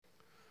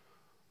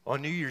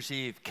On New Year's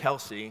Eve,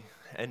 Kelsey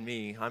and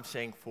me, I'm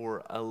saying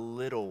for a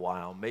little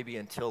while, maybe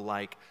until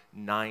like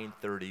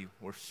 9:30,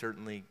 we're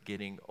certainly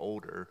getting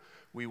older,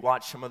 we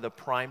watched some of the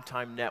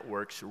primetime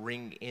networks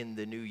ring in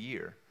the new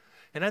year.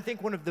 And I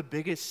think one of the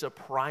biggest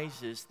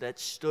surprises that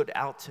stood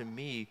out to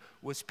me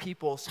was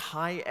people's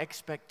high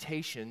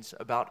expectations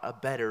about a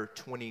better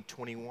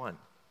 2021.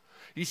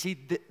 You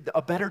see,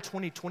 a better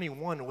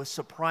 2021 was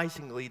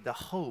surprisingly the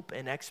hope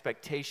and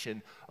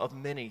expectation of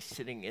many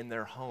sitting in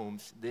their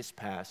homes this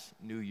past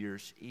New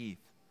Year's Eve.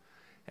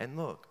 And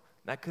look,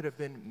 that could have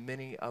been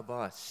many of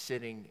us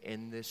sitting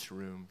in this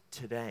room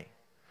today.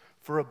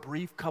 For a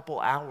brief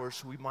couple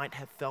hours, we might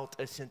have felt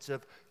a sense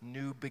of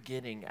new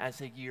beginning as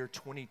the year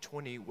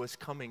 2020 was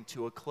coming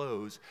to a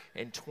close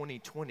and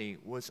 2020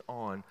 was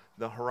on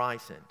the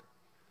horizon.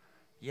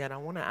 Yet I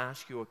want to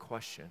ask you a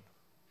question.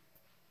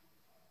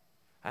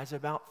 As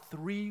about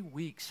 3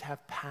 weeks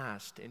have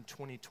passed in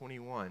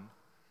 2021,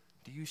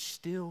 do you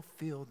still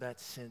feel that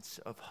sense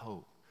of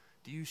hope?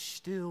 Do you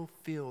still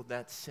feel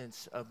that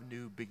sense of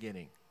new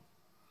beginning?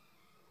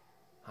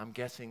 I'm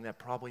guessing that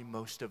probably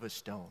most of us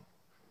don't.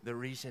 The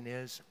reason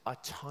is a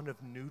ton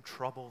of new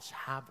troubles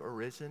have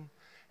arisen,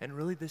 and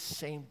really the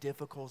same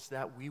difficulties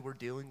that we were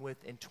dealing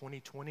with in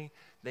 2020,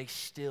 they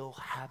still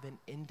haven't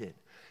ended.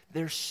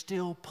 There's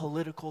still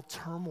political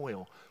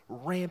turmoil,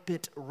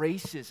 rampant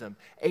racism,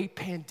 a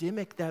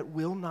pandemic that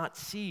will not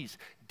cease,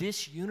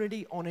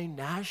 disunity on a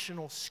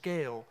national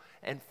scale,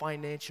 and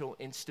financial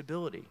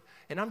instability.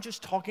 And I'm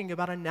just talking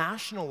about a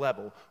national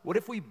level. What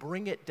if we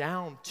bring it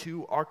down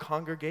to our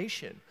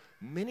congregation?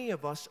 Many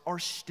of us are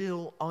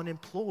still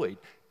unemployed.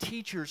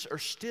 Teachers are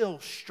still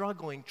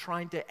struggling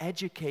trying to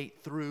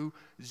educate through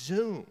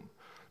Zoom.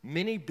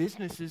 Many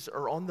businesses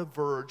are on the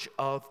verge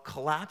of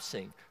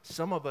collapsing.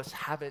 Some of us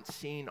haven't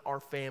seen our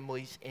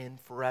families in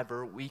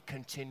forever. We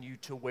continue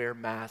to wear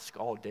masks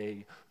all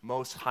day.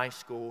 Most high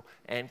school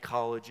and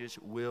colleges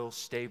will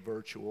stay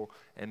virtual,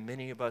 and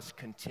many of us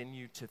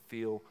continue to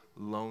feel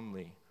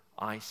lonely,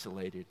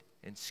 isolated,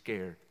 and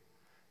scared.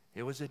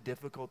 It was a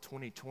difficult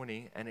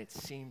 2020, and it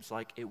seems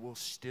like it will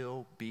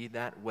still be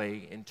that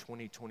way in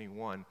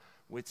 2021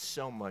 with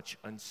so much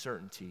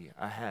uncertainty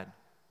ahead.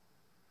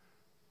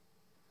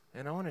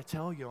 And I want to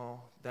tell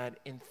y'all that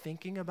in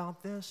thinking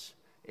about this,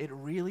 it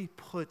really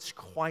puts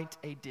quite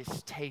a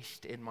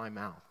distaste in my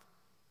mouth.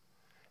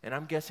 And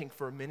I'm guessing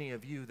for many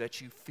of you that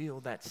you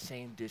feel that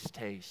same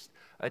distaste,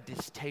 a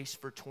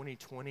distaste for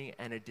 2020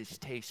 and a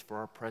distaste for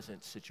our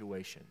present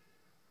situation.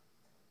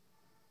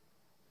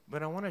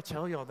 But I want to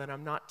tell y'all that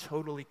I'm not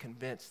totally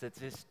convinced that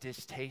this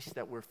distaste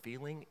that we're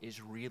feeling is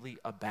really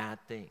a bad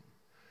thing.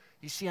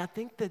 You see, I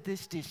think that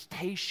this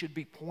distaste should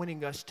be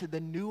pointing us to the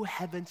new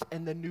heavens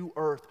and the new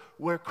earth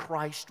where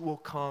Christ will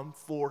come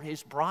for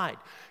his bride.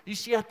 You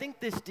see, I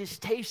think this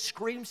distaste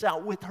screams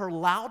out with her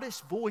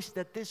loudest voice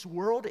that this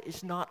world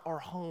is not our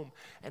home,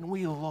 and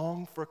we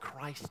long for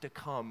Christ to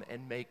come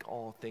and make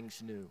all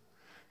things new.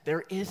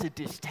 There is a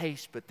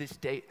distaste, but this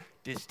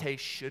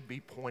distaste should be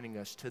pointing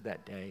us to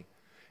that day.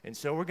 And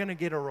so we're going to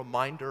get a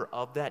reminder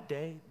of that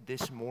day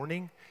this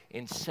morning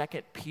in 2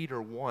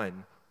 Peter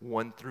 1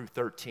 through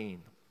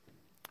 13.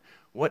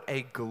 What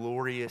a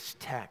glorious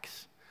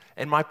text.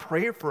 And my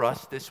prayer for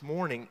us this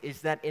morning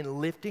is that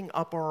in lifting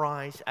up our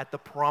eyes at the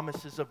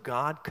promises of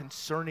God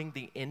concerning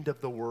the end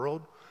of the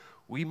world,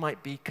 we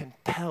might be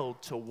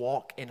compelled to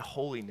walk in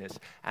holiness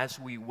as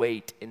we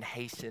wait and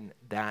hasten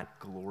that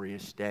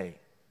glorious day.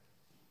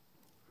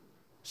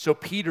 So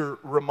Peter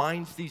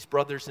reminds these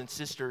brothers and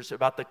sisters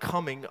about the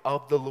coming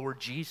of the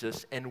Lord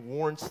Jesus and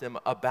warns them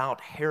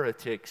about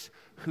heretics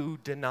who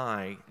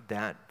deny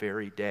that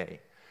very day.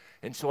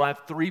 And so I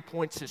have 3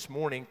 points this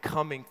morning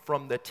coming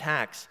from the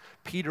text.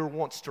 Peter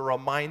wants to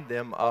remind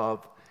them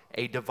of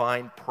a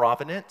divine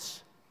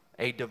providence,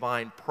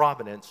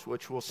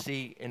 which we'll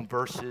see in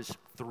verses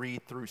 3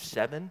 through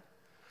 7,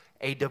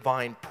 a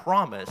divine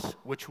promise,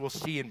 which we'll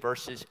see in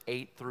verses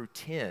 8 through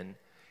 10,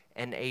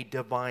 and a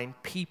divine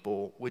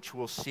people, which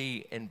we'll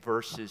see in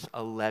verses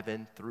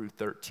 11 through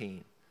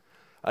 13.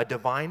 A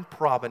divine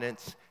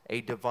providence,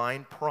 a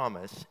divine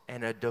promise,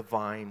 and a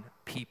divine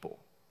people.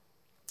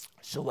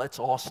 So let's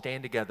all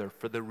stand together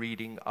for the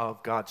reading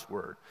of God's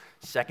word.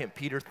 2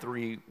 Peter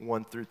 3,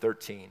 1 through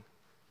 13.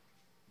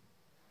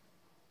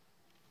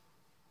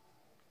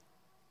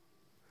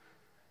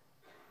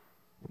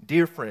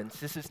 Dear friends,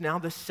 this is now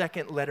the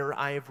second letter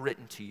I have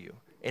written to you.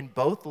 In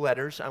both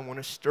letters, I want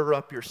to stir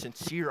up your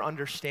sincere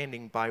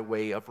understanding by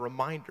way of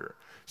reminder,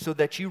 so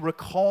that you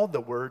recall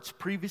the words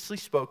previously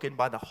spoken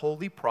by the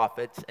holy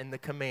prophets and the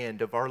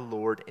command of our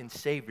Lord and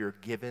Savior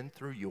given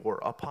through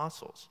your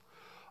apostles.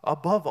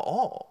 Above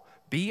all,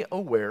 be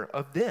aware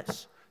of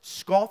this.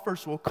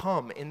 Scoffers will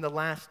come in the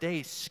last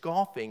days,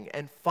 scoffing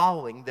and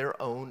following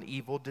their own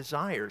evil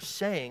desires,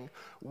 saying,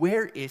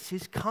 "Where is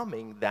his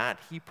coming that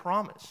he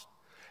promised?"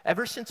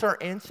 Ever since our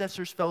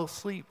ancestors fell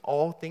asleep,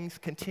 all things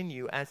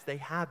continue as they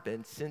have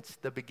been since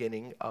the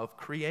beginning of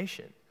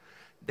creation.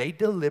 They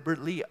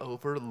deliberately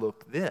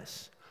overlook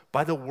this.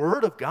 By the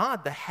word of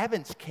God, the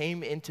heavens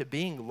came into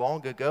being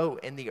long ago,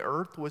 and the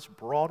earth was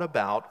brought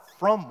about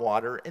from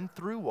water and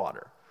through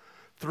water.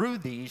 Through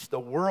these, the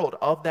world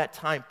of that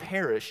time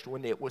perished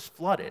when it was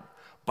flooded.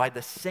 By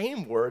the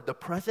same word, the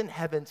present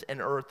heavens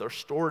and earth are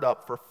stored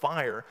up for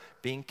fire,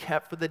 being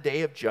kept for the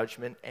day of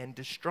judgment and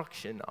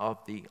destruction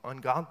of the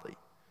ungodly.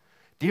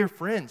 Dear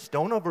friends,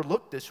 don't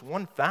overlook this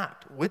one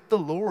fact. With the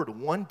Lord,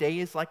 one day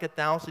is like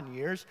 1,000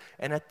 years,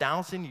 and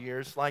 1,000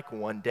 years like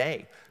one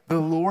day. The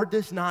Lord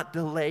does not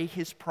delay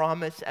his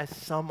promise, as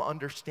some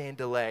understand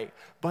delay,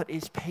 but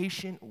is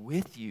patient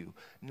with you,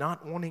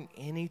 not wanting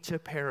any to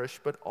perish,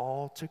 but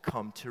all to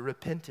come to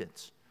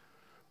repentance.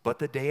 But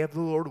the day of the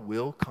Lord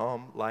will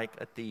come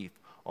like a thief.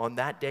 On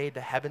that day,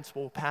 the heavens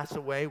will pass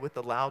away with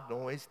a loud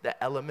noise,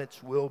 the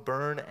elements will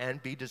burn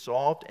and be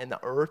dissolved, and the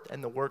earth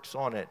and the works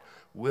on it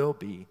will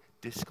be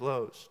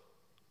disclosed.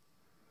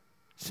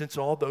 Since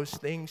all those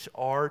things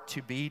are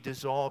to be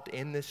dissolved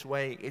in this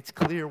way, it's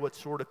clear what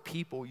sort of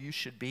people you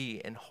should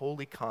be in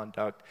holy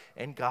conduct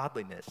and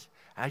godliness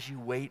as you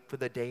wait for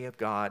the day of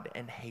God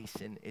and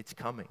hasten its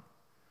coming.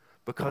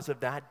 Because of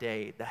that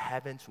day, the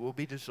heavens will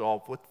be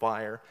dissolved with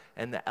fire,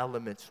 and the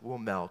elements will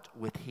melt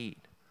with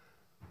heat.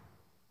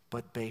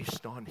 But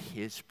based on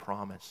his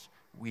promise,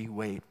 we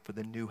wait for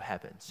the new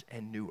heavens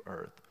and new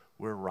earth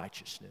where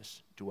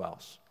righteousness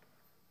dwells.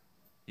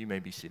 You may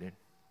be seated.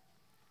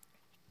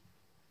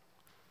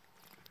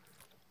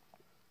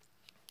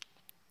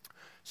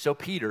 So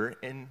Peter,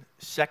 in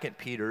 2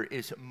 Peter,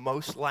 is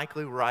most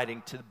likely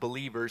writing to the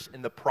believers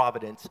in the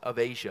province of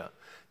Asia.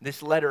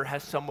 This letter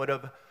has somewhat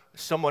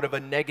of a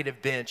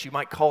negative bent. You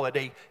might call it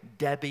a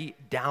Debbie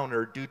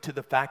Downer, due to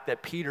the fact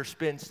that Peter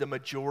spends the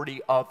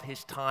majority of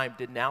his time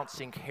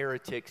denouncing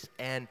heretics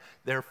and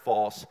their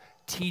false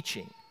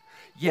teaching.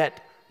 Yet,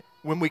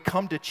 when we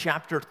come to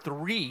chapter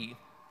 3,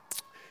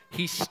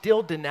 he's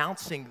still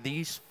denouncing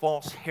these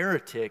false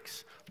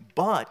heretics,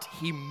 but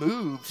he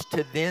moves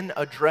to then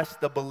address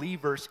the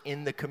believers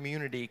in the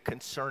community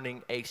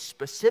concerning a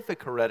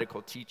specific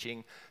heretical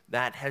teaching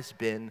that has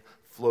been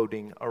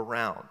floating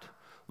around.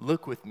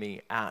 Look with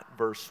me at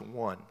verse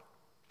 1.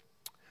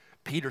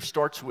 Peter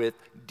starts with,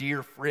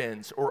 "Dear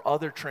friends," or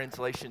other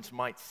translations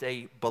might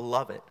say,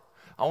 "beloved."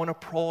 I want to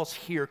pause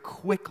here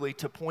quickly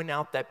to point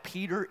out that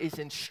Peter is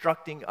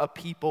instructing a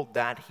people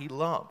that he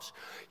loves.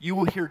 You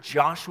will hear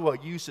Joshua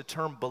use the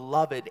term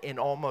beloved in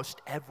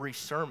almost every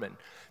sermon.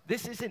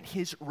 This isn't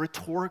his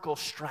rhetorical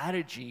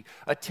strategy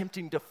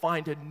attempting to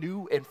find a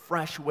new and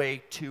fresh way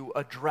to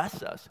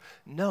address us.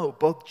 No,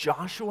 both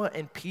Joshua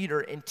and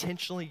Peter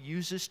intentionally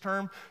use this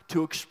term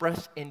to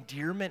express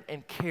endearment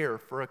and care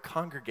for a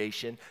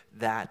congregation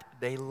that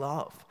they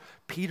love.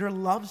 Peter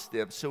loves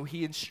them, so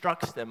he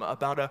instructs them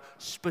about a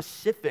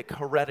specific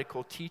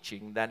heretical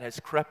teaching that has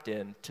crept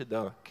into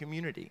the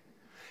community.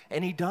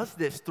 And he does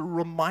this through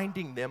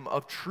reminding them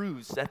of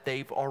truths that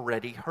they've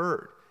already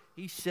heard.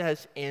 He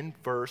says in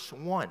verse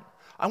 1,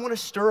 "I want to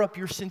stir up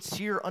your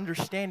sincere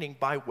understanding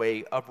by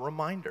way of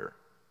reminder."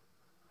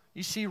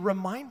 You see,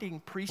 reminding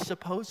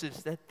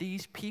presupposes that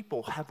these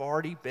people have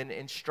already been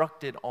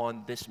instructed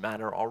on this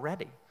matter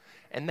already.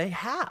 And they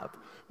have.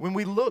 When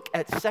we look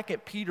at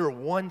 2 Peter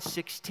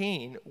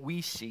 1:16,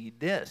 we see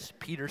this.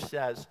 Peter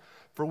says,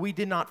 "For we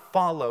did not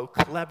follow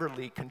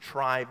cleverly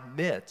contrived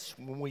myths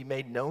when we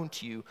made known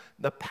to you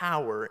the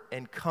power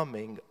and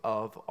coming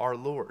of our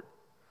Lord."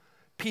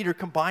 Peter,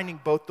 combining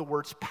both the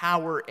words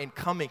power and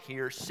coming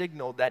here,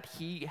 signal that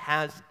he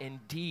has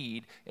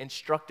indeed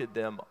instructed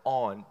them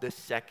on the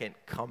second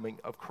coming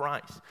of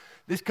Christ.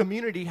 This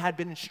community had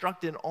been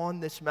instructed on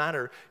this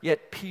matter,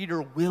 yet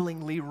Peter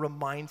willingly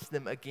reminds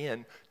them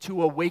again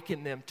to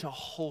awaken them to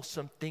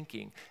wholesome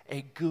thinking,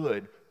 a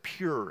good,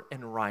 pure,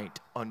 and right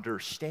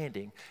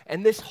understanding.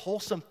 And this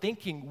wholesome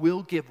thinking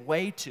will give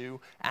way to,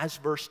 as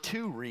verse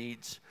 2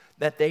 reads,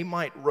 that they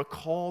might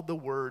recall the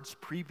words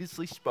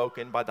previously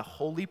spoken by the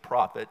holy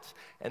prophets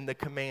and the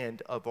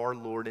command of our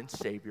Lord and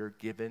Savior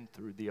given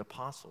through the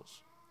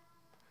apostles.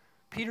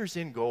 Peter's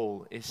end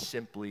goal is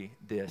simply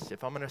this,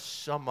 if I'm going to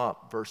sum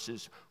up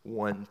verses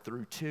 1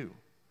 through 2,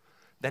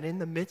 that in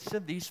the midst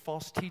of these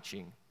false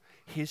teaching,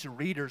 his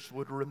readers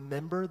would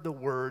remember the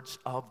words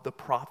of the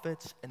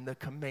prophets and the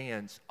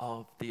commands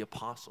of the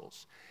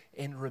apostles.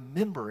 In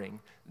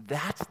remembering,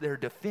 that's their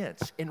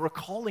defense. In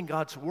recalling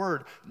God's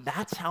word,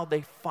 that's how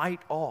they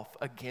fight off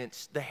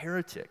against the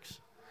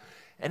heretics.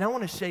 And I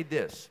want to say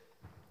this,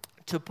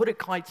 to put it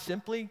quite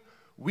simply,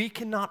 we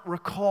cannot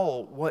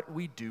recall what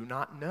we do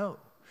not know.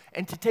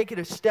 And to take it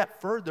a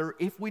step further,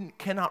 if we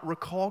cannot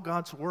recall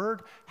God's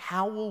word,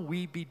 how will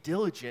we be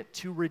diligent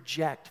to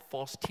reject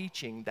false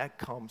teaching that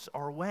comes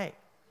our way?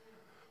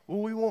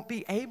 Well, we won't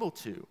be able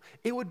to.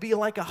 It would be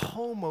like a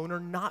homeowner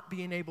not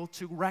being able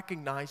to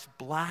recognize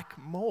black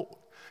mold.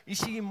 You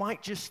see, you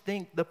might just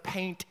think the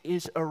paint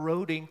is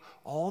eroding,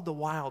 all the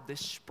while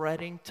this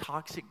spreading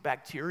toxic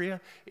bacteria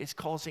is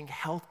causing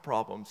health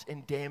problems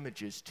and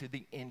damages to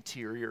the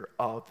interior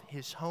of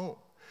his home.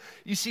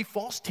 You see,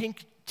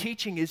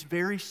 teaching is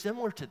very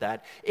similar to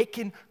that. It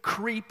can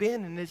creep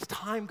in, and as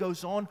time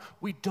goes on,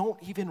 we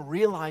don't even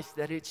realize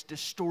that it's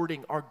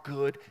distorting our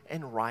good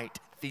and right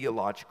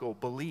theological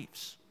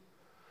beliefs.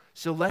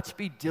 So let's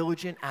be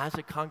diligent as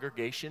a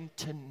congregation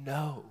to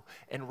know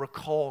and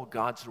recall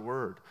God's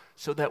word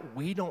so that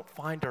we don't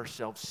find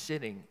ourselves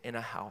sitting in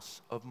a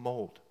house of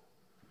mold.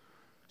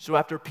 So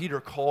after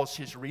Peter calls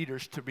his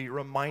readers to be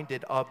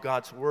reminded of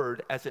God's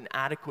word as an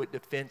adequate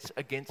defense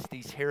against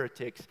these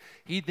heretics,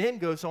 he then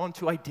goes on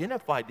to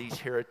identify these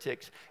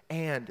heretics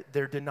and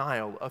their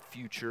denial of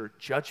future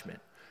judgment.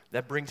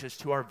 That brings us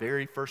to our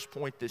very first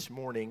point this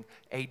morning,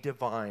 a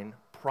divine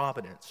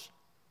providence.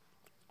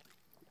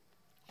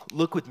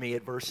 Look with me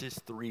at verses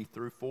 3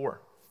 through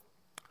 4.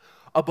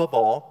 Above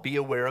all, be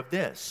aware of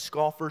this.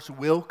 Scoffers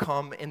will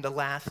come in the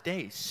last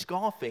days,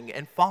 scoffing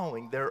and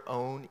following their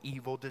own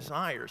evil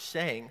desires,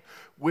 saying,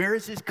 where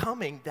is his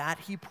coming that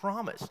he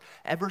promised?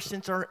 Ever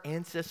since our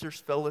ancestors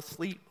fell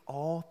asleep,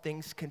 all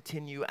things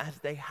continue as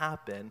they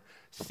have been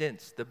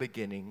since the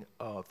beginning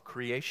of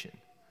creation.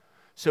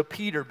 So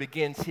Peter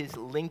begins his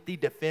lengthy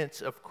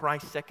defense of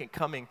Christ's second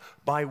coming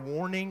by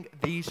warning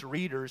these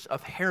readers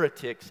of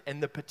heretics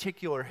and the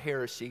particular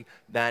heresy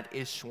that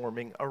is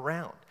swarming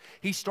around.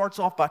 He starts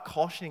off by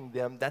cautioning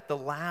them that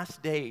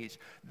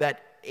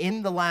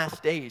in the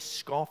last days,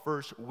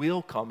 scoffers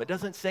will come. It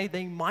doesn't say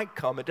they might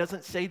come. It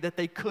doesn't say that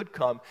they could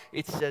come.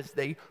 It says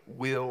they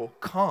will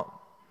come.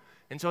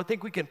 And so I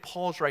think we can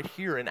pause right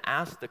here and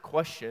ask the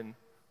question,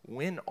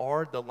 when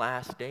are the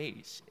last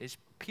days? Is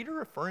Peter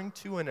referring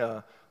to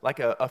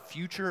a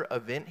future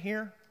event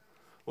here?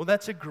 Well,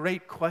 that's a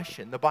great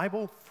question. The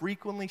Bible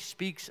frequently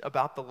speaks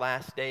about the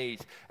last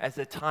days as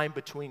the time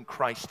between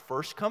Christ's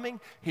first coming,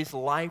 his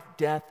life,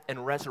 death,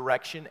 and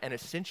resurrection and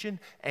ascension,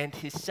 and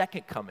his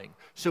second coming.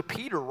 So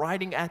Peter,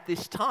 writing at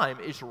this time,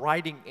 is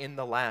writing in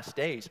the last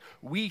days.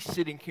 We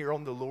sitting here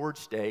on the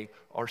Lord's Day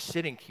are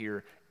sitting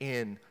here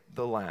in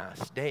the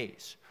last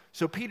days.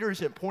 So Peter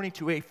isn't pointing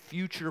to a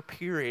future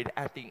period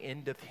at the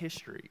end of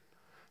history.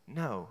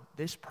 No,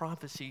 this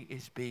prophecy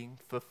is being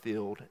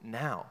fulfilled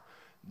now.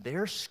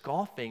 Their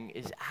scoffing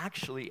is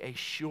actually a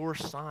sure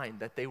sign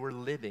that they were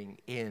living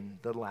in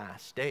the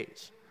last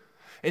days.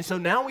 And so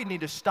now we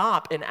need to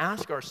stop and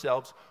ask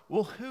ourselves,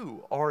 well,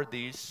 who are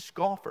these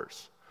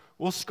scoffers?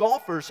 Well,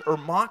 scoffers or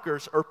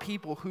mockers are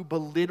people who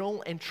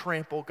belittle and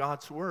trample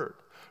God's word.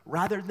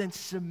 Rather than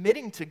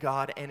submitting to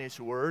God and his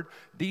word,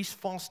 these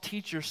false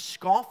teachers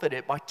scoff at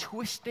it by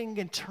twisting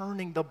and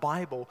turning the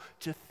Bible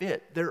to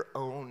fit their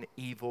own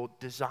evil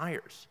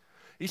desires.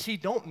 You see,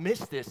 don't miss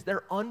this.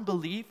 Their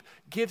unbelief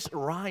gives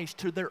rise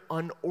to their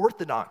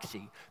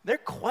unorthodoxy. Their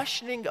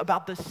questioning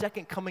about the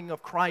second coming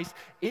of Christ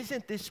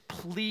isn't this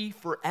plea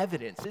for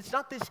evidence. It's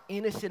not this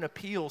innocent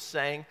appeal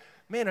saying,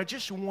 man, I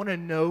just want to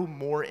know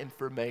more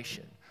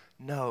information.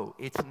 No,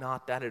 it's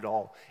not that at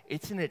all.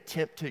 It's an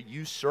attempt to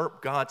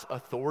usurp God's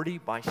authority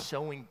by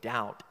sowing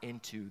doubt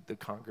into the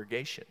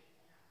congregation.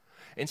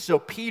 And so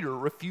Peter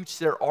refutes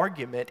their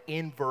argument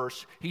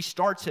he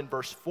starts in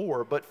verse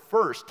 4, but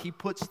first he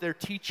puts their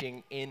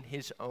teaching in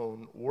his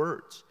own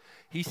words.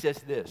 He says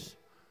this,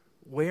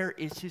 where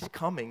is his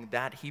coming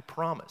that he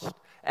promised?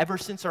 Ever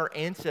since our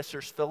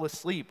ancestors fell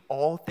asleep,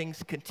 all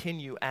things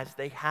continue as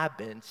they have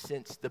been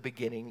since the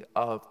beginning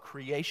of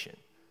creation.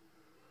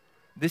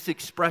 This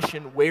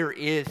expression, where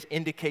is,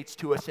 indicates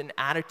to us an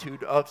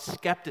attitude of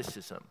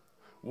skepticism.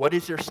 What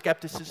is their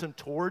skepticism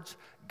towards?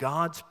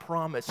 God's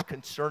promise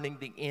concerning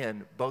the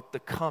end, both the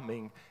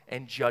coming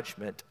and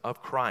judgment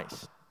of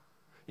Christ.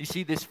 You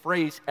see, this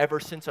phrase, ever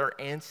since our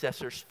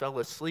ancestors fell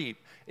asleep,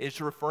 is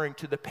referring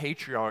to the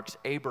patriarchs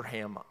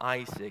Abraham,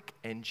 Isaac,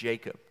 and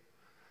Jacob.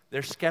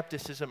 Their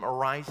skepticism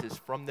arises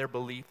from their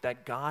belief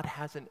that God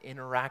hasn't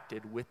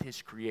interacted with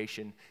his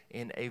creation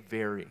in a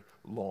very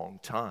long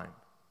time.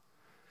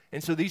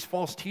 And so these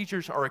false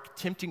teachers are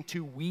attempting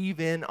to weave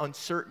in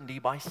uncertainty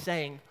by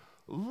saying,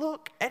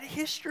 look at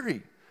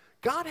history.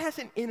 God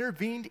hasn't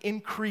intervened in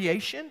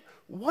creation.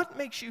 What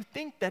makes you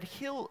think that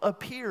he'll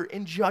appear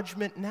in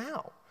judgment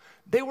now?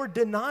 They were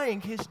denying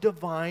his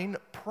divine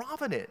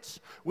providence,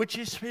 which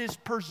is his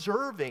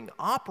preserving,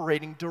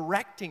 operating,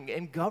 directing,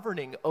 and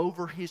governing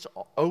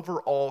over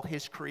all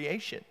his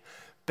creation.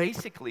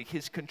 Basically,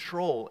 his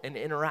control and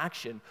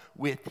interaction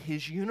with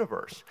his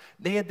universe.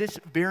 They had this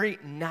very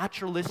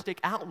naturalistic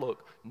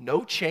outlook.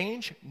 No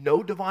change,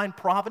 no divine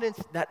providence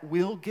that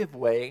will give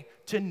way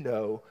to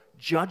no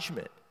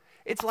judgment.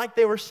 It's like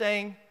they were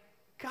saying,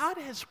 God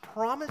has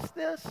promised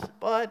this,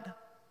 but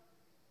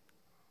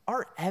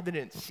our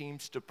evidence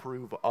seems to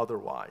prove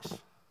otherwise.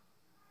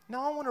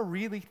 Now I want to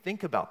really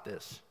think about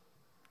this.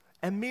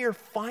 A mere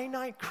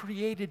finite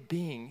created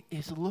being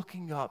is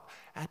looking up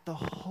at the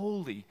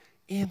holy,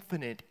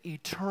 infinite,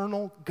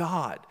 eternal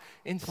God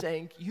and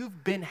saying,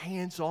 you've been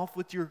hands off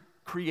with your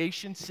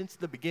creation since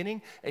the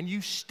beginning, and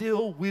you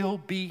still will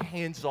be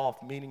hands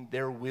off, meaning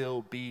there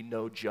will be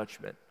no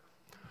judgment.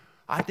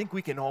 I think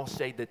we can all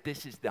say that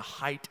this is the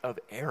height of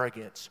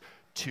arrogance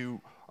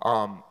to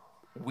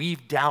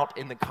weave doubt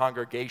in the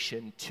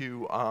congregation,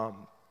 to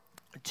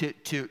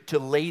to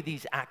lay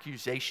these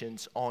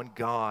accusations on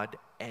God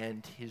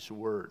and his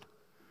word.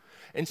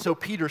 And so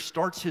Peter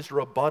starts his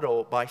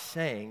rebuttal by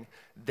saying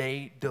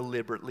they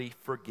deliberately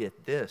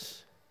forget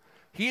this.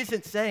 He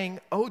isn't saying,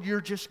 oh,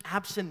 you're just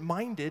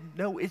absent-minded.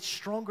 No, it's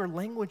stronger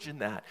language than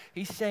that.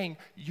 He's saying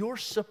you're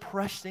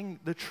suppressing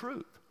the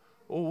truth.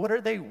 Well, what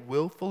are they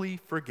willfully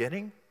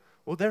forgetting?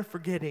 Well, they're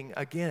forgetting,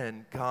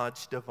 again,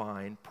 God's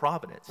divine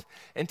providence.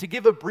 And to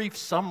give a brief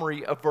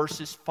summary of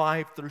verses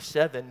 5 through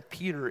 7,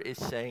 Peter is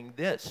saying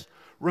this.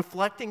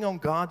 Reflecting on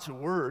God's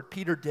word,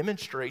 Peter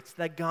demonstrates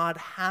that God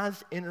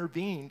has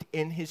intervened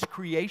in his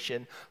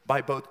creation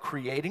by both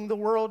creating the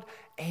world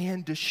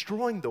and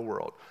destroying the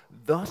world.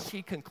 Thus,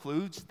 he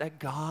concludes that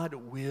God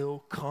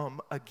will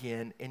come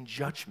again in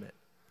judgment.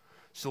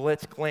 So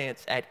let's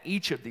glance at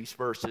each of these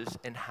verses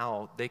and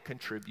how they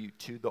contribute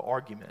to the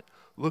argument.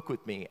 Look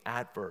with me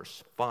at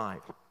verse 5.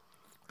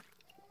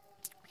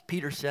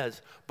 Peter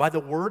says, by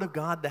the word of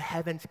God, the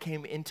heavens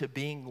came into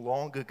being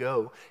long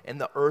ago, and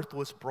the earth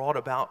was brought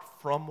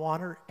about from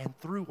water and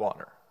through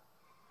water.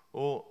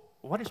 Well,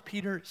 what is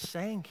Peter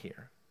saying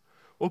here?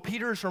 Well,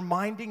 Peter is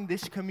reminding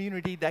this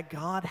community that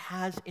God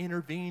has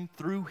intervened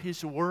through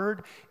his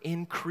word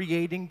in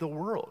creating the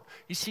world.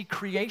 You see,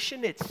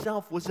 creation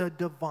itself was a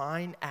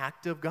divine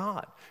act of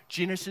God.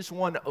 Genesis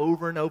 1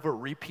 over and over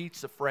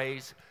repeats the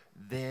phrase,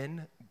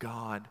 then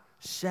God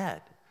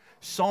said.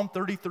 Psalm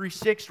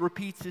 33:6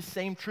 repeats the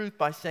same truth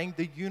by saying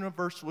the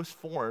universe was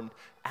formed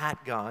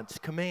at God's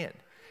command.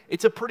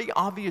 It's a pretty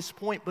obvious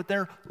point, but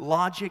their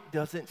logic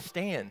doesn't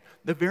stand.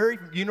 The very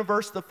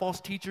universe the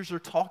false teachers are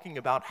talking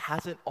about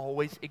hasn't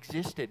always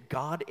existed.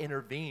 God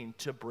intervened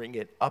to bring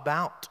it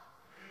about.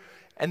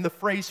 And the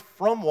phrase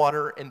from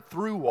water and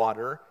through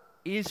water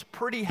is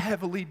pretty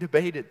heavily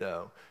debated,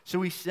 though.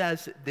 So he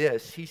says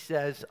this. He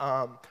says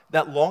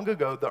that long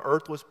ago the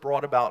earth was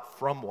brought about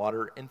from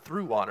water and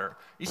through water.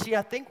 You see,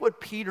 I think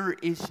what Peter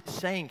is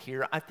saying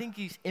here, I think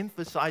he's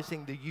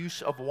emphasizing the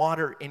use of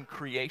water in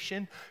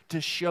creation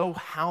to show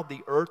how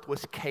the earth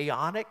was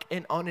chaotic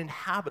and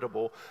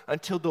uninhabitable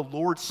until the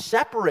Lord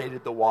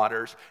separated the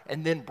waters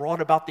and then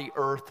brought about the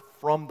earth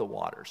from the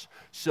waters.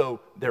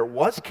 So there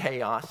was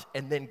chaos,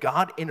 and then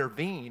God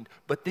intervened,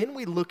 but then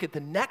we look at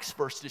the next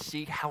verse to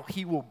see how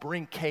he will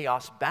bring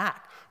chaos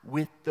back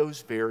with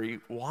those very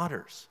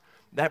waters.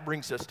 That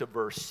brings us to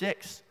verse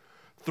 6.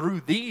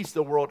 Through these,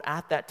 the world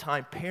at that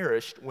time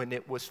perished when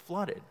it was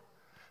flooded.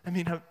 I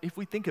mean, if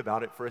we think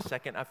about it for a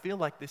second, I feel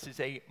like this is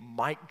a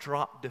mic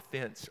drop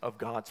defense of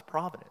God's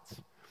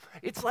providence.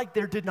 It's like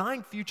they're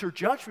denying future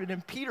judgment,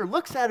 and Peter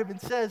looks at him and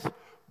says,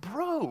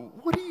 bro,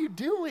 what are you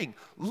doing?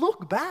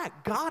 Look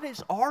back. God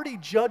has already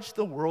judged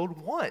the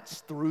world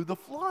once through the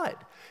flood.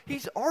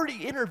 He's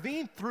already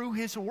intervened through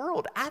his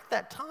world. At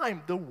that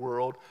time, the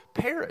world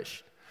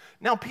perished.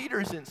 Now, Peter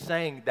isn't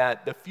saying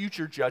that the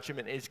future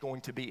judgment is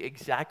going to be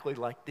exactly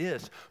like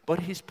this, but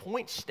his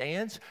point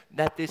stands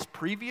that this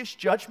previous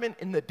judgment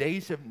in the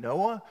days of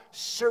Noah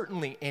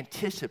certainly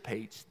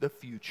anticipates the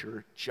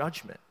future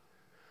judgment.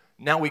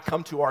 Now we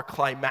come to our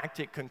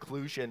climactic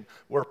conclusion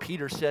where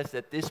Peter says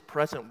that this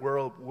present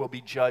world will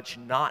be judged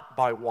not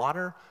by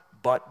water,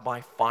 but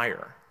by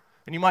fire.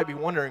 And you might be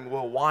wondering,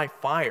 well, why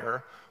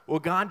fire? Well,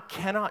 God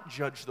cannot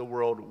judge the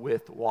world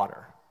with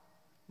water.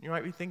 You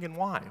might be thinking,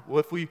 why? Well,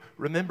 if we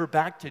remember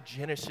back to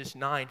Genesis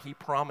 9, he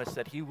promised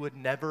that he would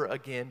never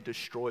again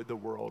destroy the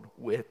world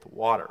with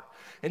water.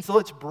 And so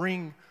let's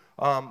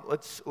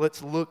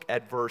look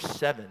at verse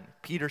 7.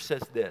 Peter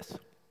says this.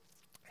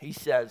 He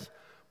says,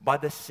 by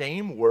the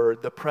same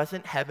word, the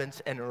present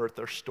heavens and earth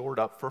are stored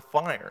up for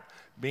fire,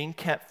 being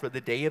kept for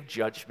the day of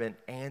judgment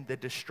and the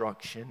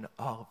destruction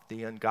of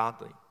the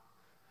ungodly.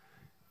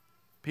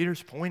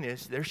 Peter's point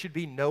is there should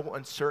be no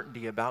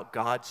uncertainty about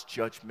God's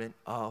judgment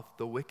of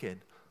the wicked.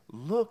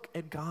 Look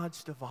at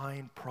God's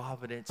divine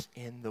providence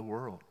in the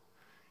world.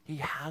 He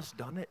has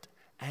done it,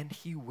 and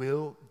he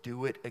will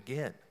do it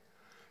again.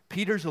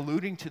 Peter's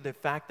alluding to the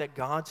fact that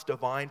God's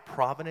divine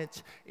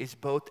providence is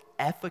both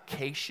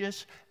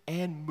efficacious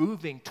and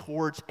moving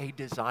towards a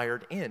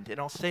desired end. And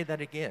I'll say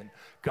that again.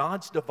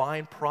 God's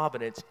divine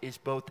providence is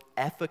both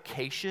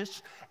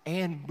efficacious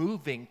and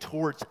moving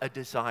towards a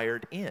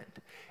desired end.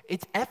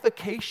 It's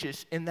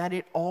efficacious in that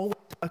it always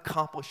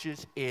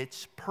accomplishes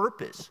its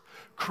purpose.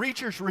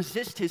 Creatures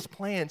resist his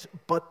plans,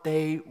 but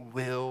they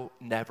will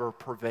never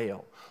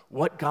prevail.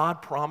 What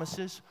God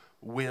promises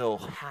will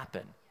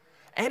happen.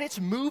 And it's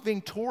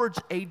moving towards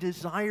a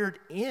desired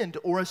end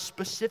or a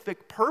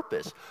specific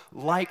purpose,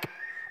 like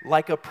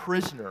a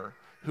prisoner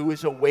who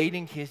is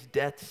awaiting his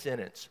death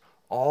sentence.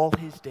 All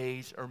his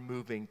days are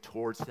moving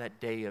towards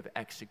that day of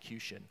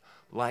execution,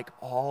 like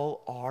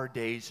all our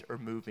days are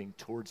moving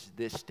towards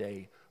this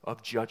day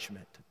of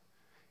judgment.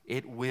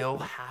 It will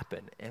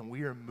happen, and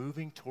we are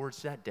moving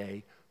towards that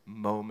day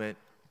moment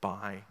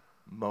by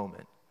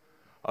moment.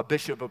 A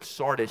bishop of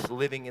Sardis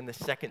living in the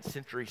 2nd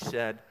century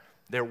said,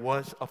 there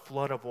was a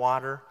flood of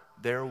water,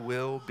 there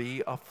will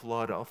be a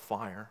flood of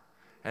fire,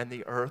 and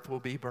the earth will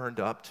be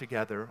burned up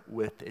together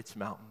with its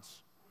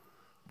mountains.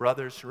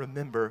 Brothers,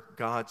 remember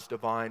God's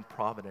divine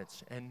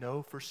providence and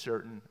know for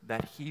certain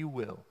that he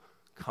will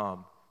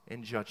come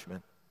in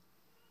judgment.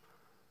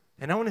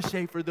 And I want to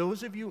say, for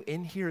those of you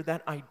in here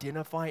that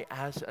identify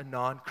as a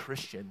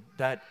non-Christian,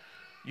 that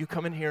you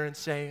come in here and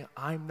say,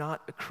 I'm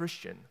not a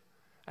Christian.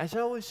 As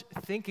I was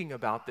thinking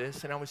about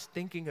this, and I was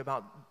thinking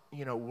about,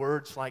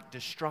 words like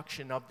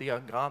destruction of the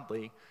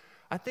ungodly,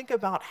 I think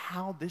about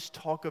how this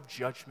talk of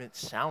judgment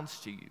sounds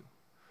to you.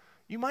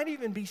 You might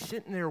even be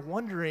sitting there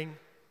wondering,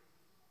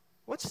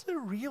 what's the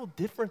real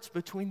difference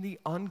between the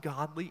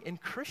ungodly and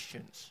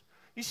Christians?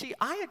 You see,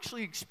 I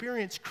actually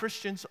experience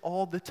Christians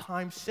all the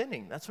time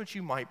sinning. That's what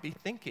you might be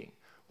thinking.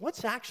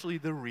 What's actually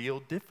the real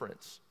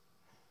difference?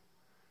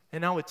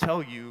 And I would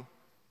tell you,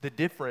 the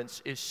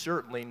difference is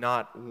certainly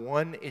not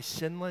one is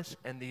sinless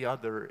and the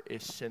other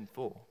is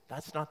sinful.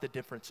 That's not the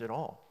difference at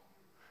all.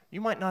 You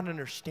might not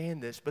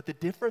understand this, but the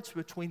difference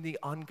between the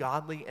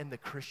ungodly and the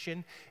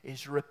Christian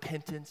is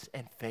repentance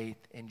and faith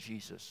in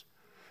Jesus.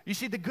 You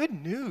see, the good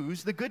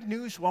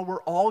news while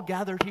we're all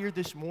gathered here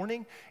this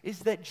morning is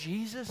that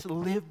Jesus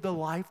lived the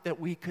life that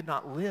we could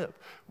not live.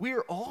 We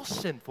are all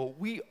sinful.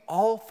 We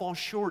all fall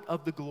short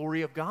of the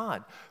glory of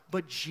God.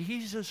 But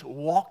Jesus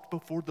walked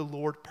before the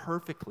Lord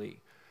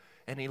perfectly,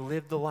 and he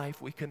lived the life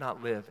we could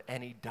not live,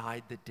 and he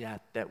died the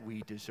death that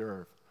we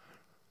deserve.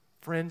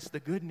 Friends,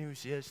 the good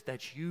news is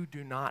that you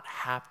do not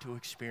have to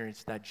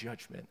experience that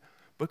judgment,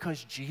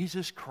 because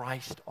Jesus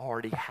Christ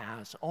already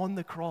has. On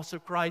the cross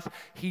of Christ,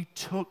 he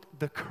took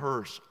the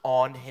curse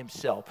on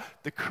himself.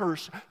 The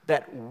curse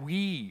that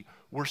we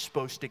were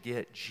supposed to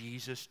get,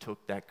 Jesus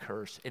took that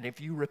curse. And if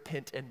you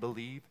repent and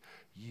believe,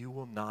 you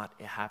will not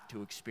have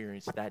to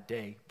experience that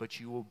day,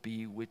 but you will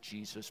be with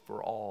Jesus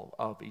for all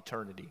of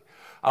eternity.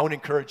 I would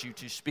encourage you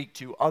to speak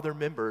to other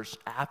members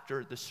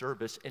after the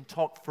service and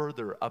talk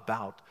further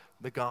about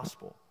the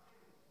gospel.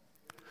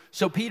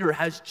 So Peter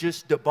has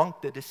just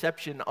debunked the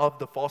deception of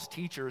the false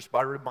teachers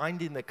by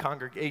reminding the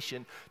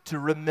congregation to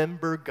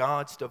remember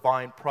God's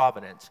divine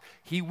providence.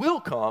 He will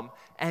come,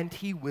 and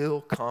he will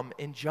come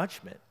in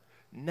judgment.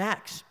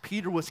 Next,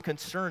 Peter was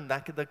concerned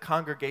that the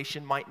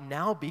congregation might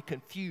now be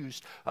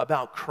confused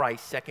about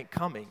Christ's second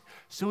coming.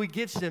 So he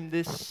gives them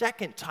this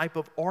second type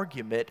of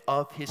argument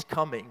of his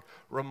coming,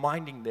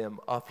 reminding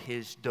them of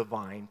his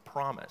divine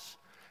promise.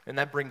 And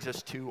that brings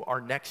us to our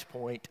next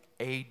point,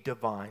 a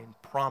divine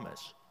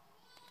promise.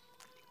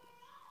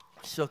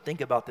 So think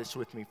about this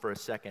with me for a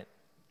second.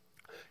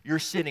 You're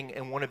sitting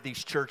in one of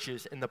these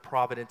churches in the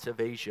province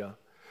of Asia.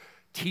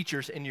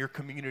 Teachers in your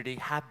community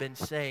have been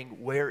saying,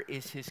 where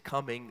is his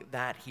coming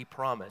that he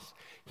promised?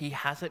 He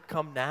hasn't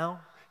come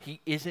now,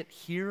 he isn't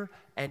here,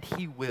 and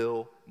he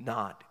will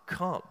not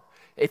come.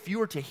 If you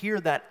were to hear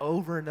that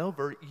over and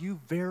over, you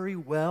very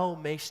well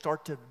may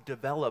start to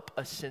develop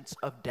a sense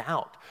of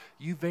doubt.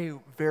 You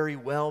very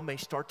well may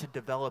start to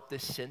develop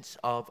this sense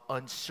of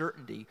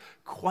uncertainty.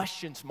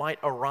 Questions might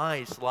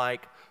arise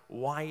like,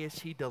 why is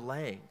he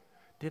delaying?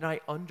 Did I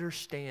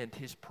understand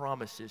his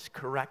promises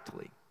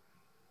correctly?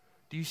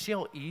 Do you see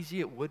how easy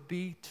it would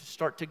be to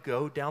start to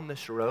go down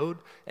this road?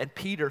 And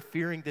Peter,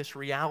 fearing this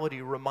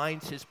reality,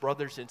 reminds his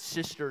brothers and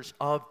sisters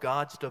of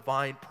God's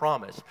divine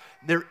promise.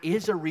 There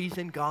is a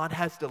reason God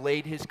has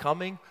delayed his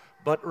coming,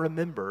 but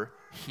remember,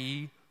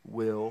 he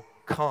will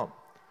come.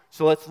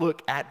 So let's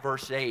look at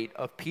verse 8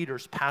 of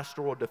Peter's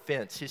pastoral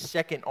defense, his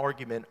second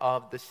argument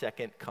of the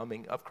second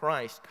coming of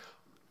Christ.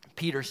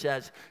 Peter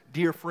says,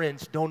 dear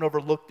friends, don't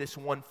overlook this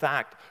one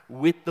fact.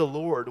 With the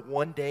Lord,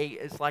 one day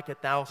is like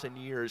 1,000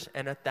 years,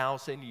 and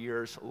 1,000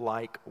 years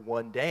like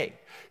one day.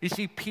 You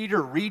see,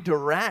 Peter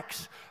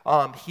redirects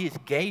his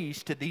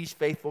gaze to these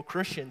faithful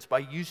Christians by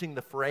using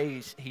the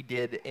phrase he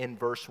did in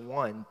verse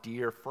 1,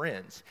 dear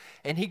friends.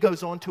 And he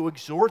goes on to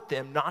exhort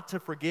them not to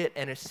forget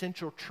an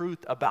essential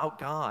truth about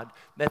God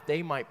that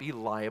they might be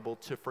liable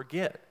to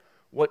forget.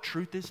 What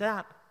truth is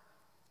that?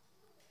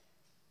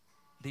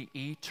 The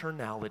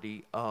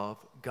eternality of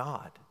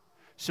God.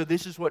 So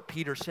this is what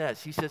Peter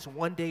says. He says,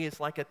 one day is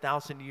like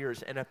 1,000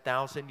 years, and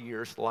 1,000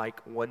 years like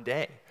one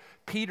day.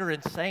 Peter,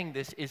 in saying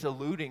this, is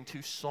alluding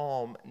to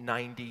Psalm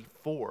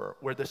 94,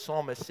 where the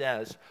psalmist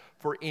says,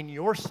 for in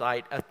your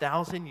sight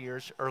 1,000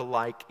 years are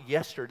like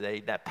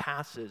yesterday that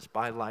passes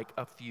by like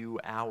a few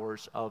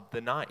hours of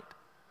the night.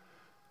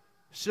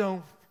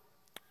 So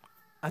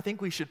I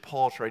think we should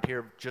pause right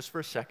here just for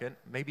a second,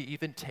 maybe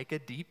even take a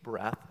deep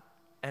breath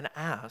and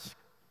ask,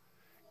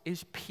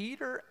 is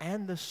Peter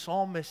and the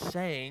psalmist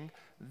saying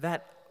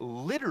that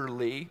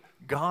literally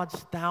God's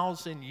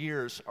 1,000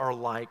 years are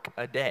like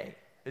a day?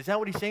 Is that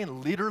what he's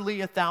saying? Literally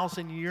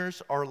 1,000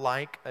 years are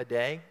like a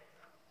day?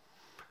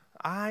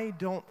 I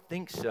don't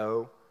think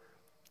so.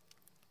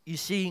 You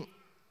see,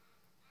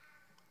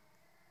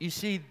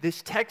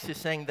 this text is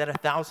saying that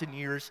 1,000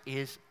 years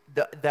is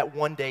that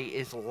one day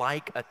is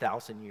like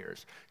 1,000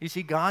 years. You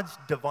see, God's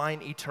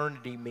divine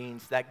eternity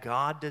means that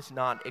God does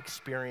not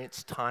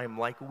experience time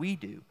like we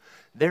do.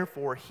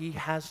 Therefore, he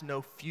has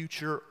no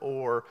future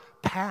or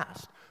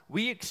past.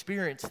 We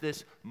experience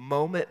this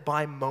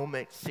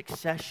moment-by-moment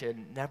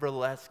succession.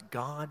 Nevertheless,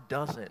 God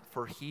doesn't,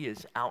 for he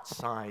is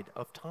outside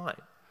of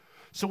time.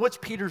 So what's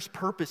Peter's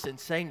purpose in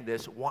saying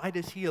this? Why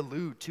does he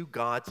allude to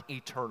God's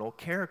eternal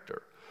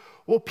character?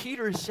 Well,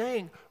 Peter is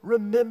saying,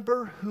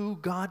 remember who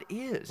God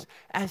is.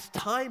 As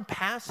time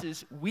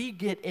passes, we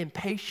get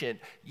impatient,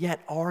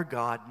 yet our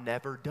God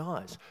never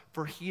does,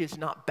 for he is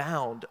not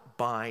bound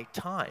by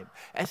time.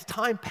 As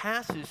time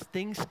passes,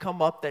 things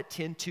come up that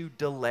tend to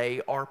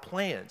delay our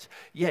plans,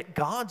 yet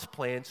God's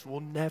plans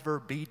will never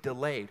be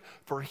delayed,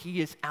 for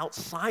he is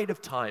outside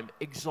of time,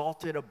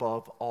 exalted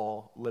above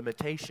all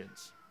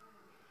limitations.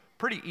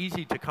 Pretty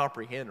easy to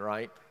comprehend,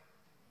 right?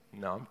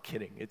 No, I'm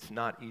kidding. It's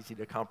not easy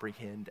to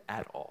comprehend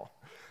at all.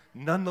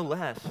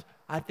 Nonetheless,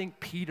 I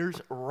think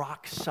Peter's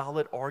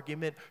rock-solid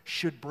argument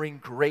should bring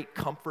great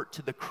comfort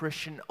to the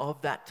Christian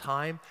of that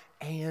time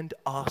and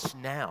us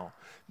now.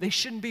 They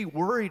shouldn't be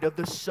worried of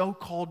the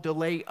so-called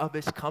delay of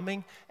his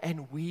coming,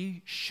 and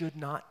we should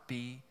not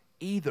be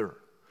either.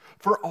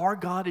 For our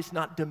God is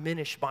not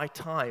diminished by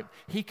time.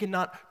 He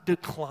cannot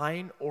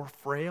decline or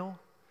frail,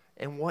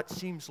 and what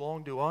seems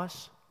long to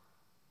us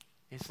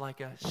is like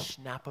a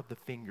snap of the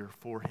finger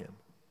for him.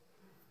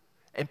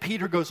 And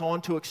Peter goes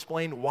on to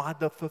explain why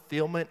the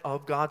fulfillment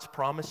of God's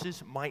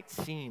promises might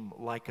seem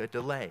like a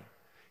delay.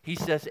 He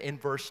says in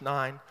verse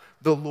 9,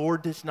 the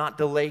Lord does not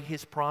delay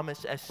his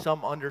promise as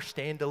some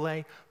understand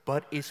delay,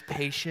 but is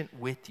patient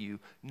with you,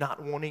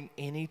 not wanting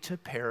any to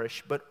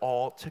perish, but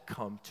all to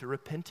come to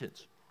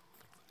repentance.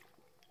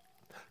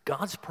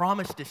 God's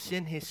promise to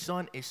send his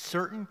son is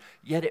certain,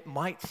 yet it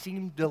might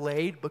seem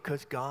delayed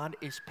because God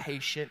is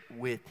patient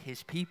with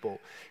his people.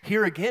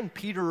 Here again,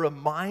 Peter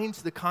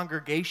reminds the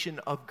congregation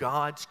of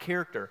God's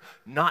character,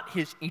 not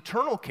his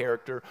eternal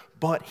character,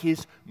 but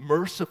his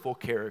merciful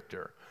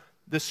character.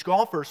 The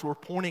scoffers were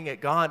pointing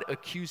at God,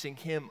 accusing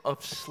him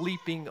of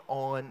sleeping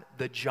on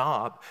the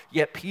job.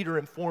 Yet Peter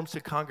informs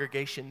the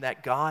congregation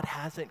that God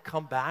hasn't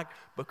come back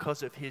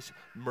because of his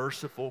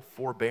merciful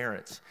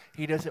forbearance.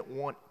 He doesn't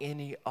want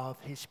any of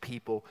his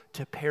people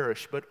to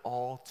perish, but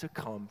all to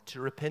come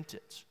to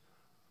repentance.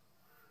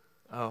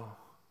 Oh,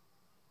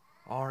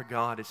 our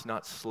God is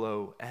not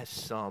slow, as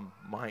some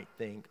might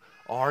think.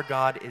 Our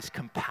God is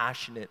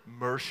compassionate,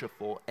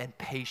 merciful, and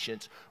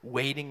patient,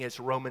 waiting, as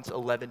Romans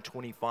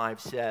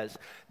 11:25 says,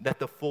 that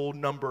the full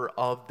number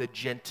of the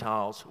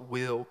Gentiles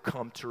will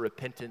come to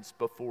repentance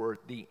before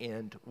the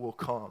end will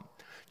come.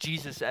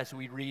 Jesus, as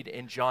we read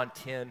in John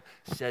 10,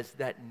 says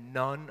that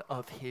none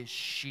of his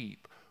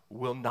sheep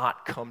will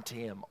not come to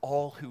him.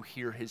 All who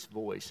hear his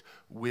voice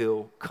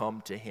will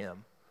come to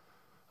him.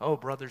 Oh,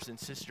 brothers and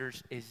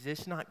sisters, is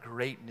this not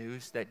great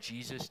news that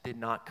Jesus did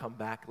not come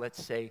back,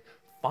 let's say,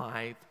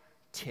 5,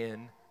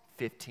 10,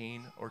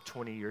 15, or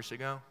 20 years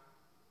ago?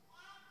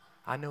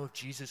 I know if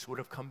Jesus would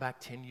have come back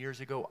 10 years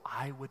ago,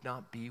 I would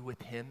not be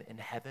with him in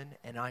heaven,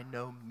 and I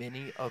know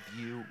many of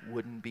you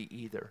wouldn't be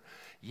either.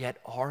 Yet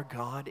our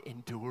God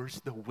endures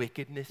the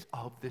wickedness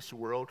of this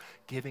world,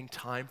 giving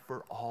time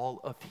for all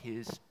of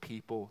his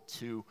people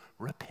to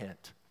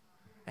repent.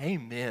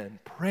 Amen.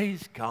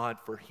 Praise God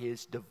for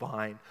his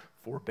divine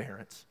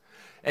forbearance.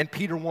 And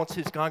Peter wants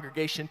his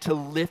congregation to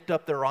lift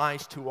up their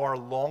eyes to our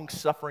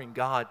long-suffering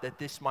God, that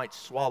this might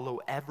swallow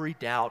every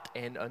doubt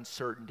and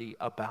uncertainty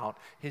about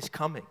his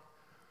coming.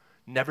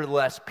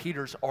 Nevertheless,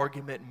 Peter's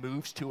argument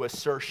moves to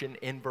assertion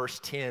in verse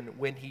 10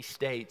 when he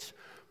states,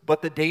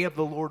 but the day of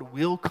the Lord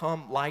will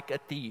come like a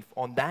thief.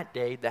 On that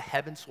day, the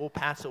heavens will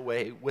pass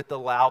away with a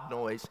loud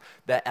noise.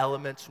 The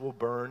elements will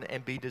burn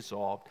and be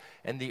dissolved,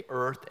 and the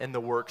earth and the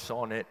works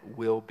on it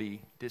will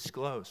be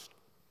disclosed.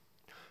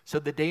 So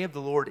the day of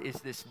the Lord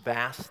is this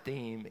vast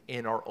theme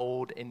in our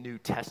Old and New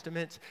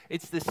Testaments.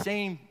 It's the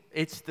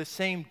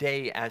same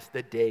day as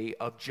the day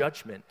of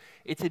judgment.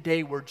 It's a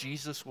day where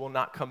Jesus will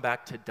not come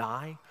back to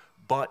die,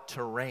 but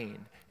to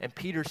reign. And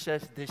Peter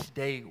says this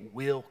day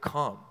will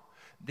come.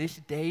 This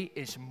day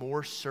is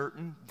more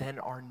certain than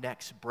our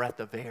next breath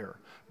of air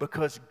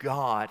because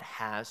God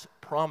has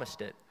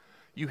promised it.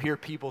 You hear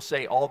people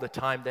say all the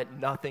time that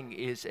nothing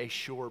is a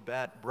sure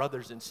bet.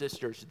 Brothers and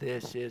sisters,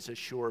 this is a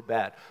sure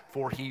bet,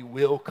 for he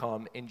will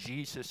come, and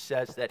Jesus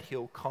says that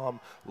he'll come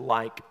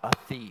like a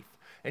thief.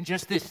 And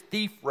just this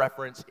thief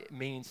reference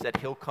means that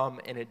he'll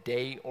come in a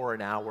day or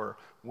an hour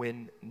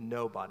when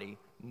nobody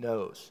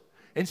knows.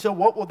 And so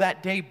what will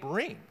that day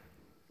bring?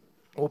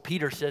 Well,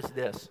 Peter says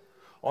this.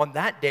 On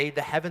that day,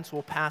 the heavens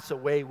will pass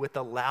away with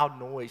a loud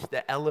noise.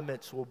 The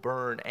elements will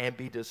burn and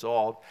be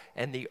dissolved,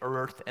 and the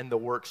earth and the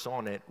works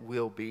on it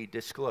will be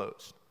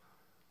disclosed.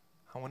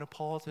 I want to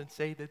pause and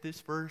say that this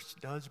verse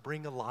does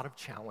bring a lot of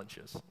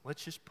challenges.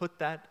 Let's just put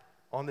that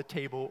on the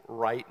table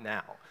right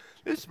now.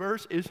 This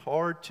verse is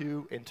hard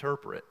to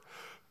interpret.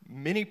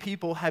 Many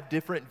people have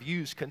different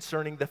views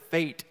concerning the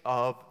fate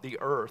of the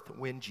earth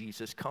when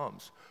Jesus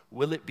comes.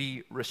 Will it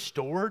be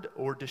restored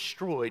or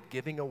destroyed,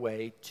 giving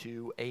away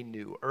to a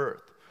new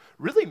earth?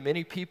 Really,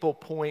 many people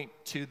point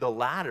to the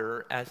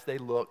latter as they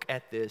look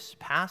at this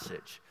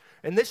passage.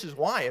 And this is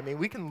why.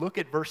 We can look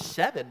at verse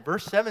 7.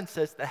 Verse 7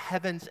 says the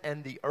heavens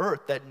and the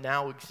earth that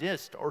now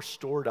exist are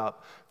stored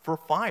up for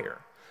fire.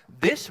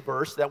 This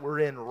verse that we're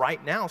in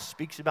right now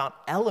speaks about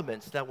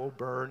elements that will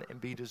burn and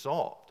be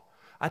dissolved.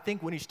 I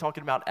think when he's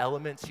talking about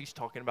elements, he's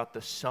talking about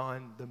the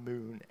sun, the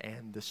moon,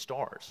 and the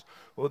stars.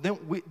 Well,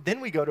 then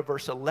we go to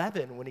verse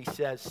 11 when he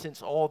says,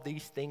 since all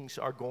these things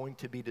are going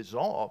to be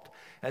dissolved.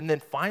 And then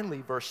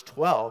finally, verse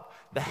 12,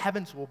 the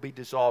heavens will be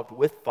dissolved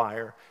with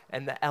fire,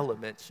 and the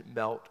elements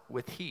melt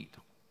with heat.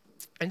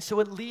 And so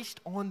at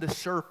least on the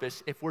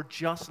surface, if we're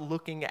just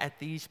looking at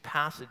these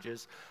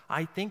passages,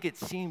 I think it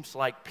seems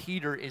like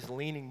Peter is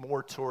leaning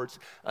more towards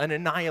an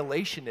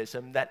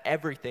annihilationism, that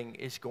everything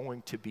is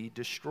going to be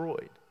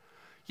destroyed.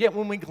 Yet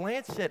when we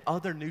glance at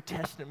other New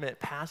Testament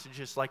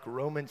passages like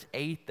Romans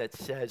 8 that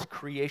says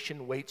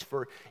creation waits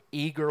for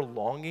eager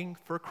longing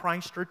for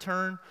Christ's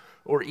return,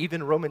 or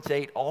even Romans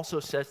 8 also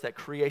says that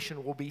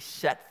creation will be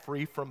set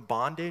free from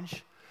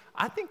bondage,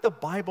 I think the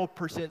Bible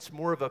presents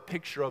more of a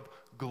picture of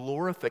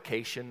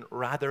glorification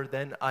rather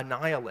than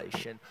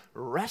annihilation,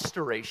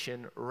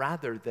 restoration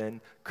rather than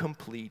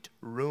complete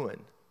ruin.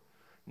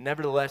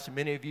 Nevertheless,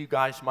 many of you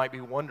guys might be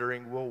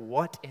wondering, well,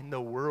 what in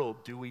the world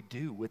do we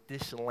do with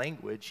this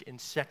language in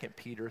 2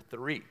 Peter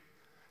 3?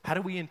 How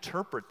do we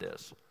interpret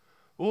this?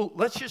 Well,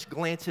 let's just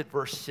glance at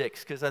verse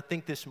 6 because I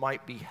think this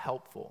might be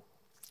helpful.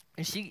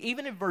 You see,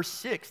 even in verse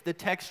 6, the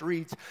text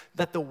reads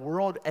that the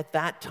world at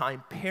that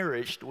time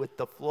perished with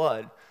the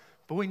flood,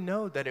 but we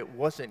know that it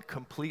wasn't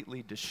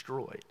completely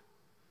destroyed.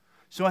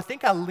 So I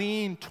think I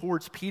lean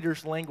towards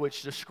Peter's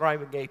language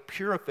describing a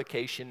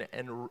purification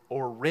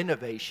or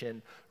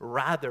renovation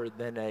rather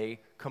than a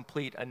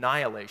complete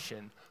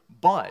annihilation.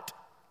 But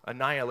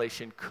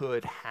annihilation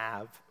could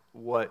have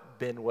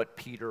been what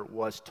Peter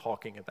was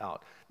talking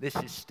about. This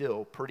is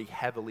still pretty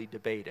heavily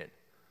debated.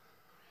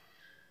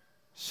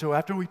 So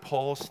after we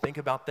pause, think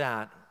about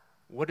that,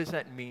 what does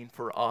that mean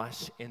for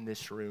us in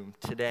this room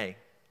today?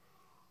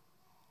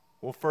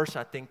 Well, first,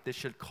 I think this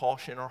should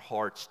caution our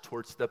hearts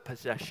towards the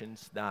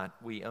possessions that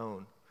we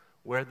own.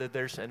 Whether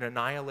there's an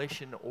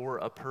annihilation or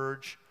a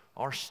purge,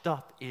 our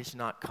stuff is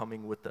not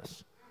coming with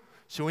us.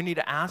 So we need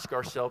to ask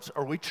ourselves,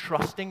 are we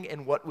trusting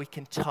in what we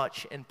can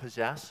touch and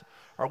possess?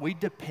 Are we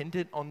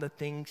dependent on the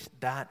things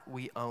that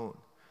we own?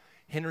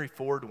 Henry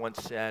Ford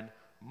once said,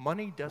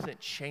 money doesn't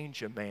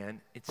change a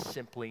man, it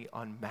simply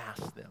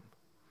unmasks them.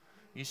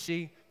 You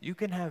see, you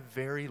can have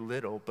very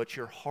little, but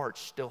your heart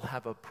still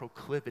have a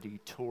proclivity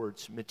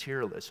towards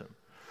materialism.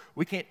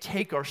 We can't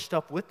take our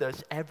stuff with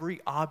us.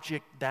 Every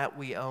object that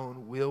we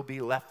own will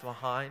be left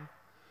behind.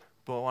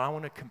 But I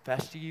want to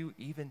confess to you,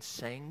 even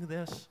saying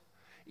this,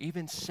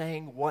 even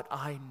saying what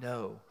I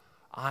know,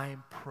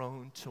 I'm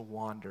prone to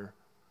wander.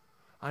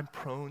 I'm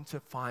prone to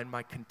find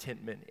my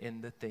contentment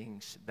in the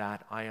things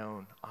that I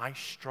own. I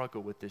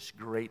struggle with this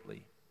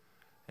greatly.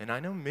 And I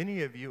know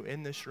many of you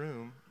in this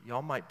room,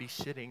 y'all might be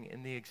sitting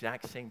in the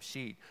exact same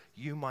seat.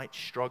 You might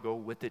struggle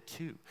with it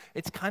too.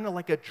 It's kind of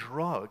like a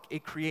drug.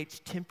 It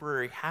creates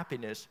temporary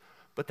happiness,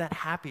 but that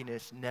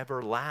happiness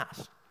never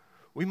lasts.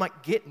 We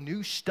might get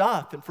new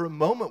stuff, and for a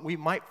moment we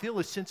might feel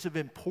a sense of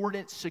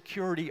importance,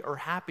 security, or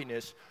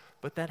happiness,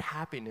 but that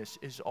happiness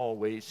is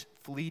always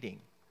fleeting.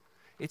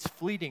 It's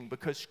fleeting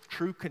because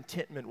true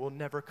contentment will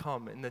never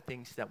come in the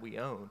things that we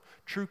own.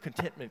 True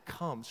contentment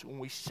comes when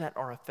we set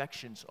our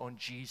affections on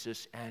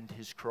Jesus and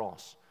his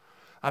cross.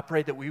 I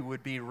pray that we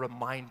would be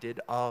reminded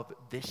of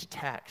this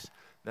text,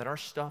 that our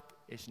stuff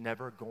is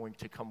never going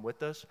to come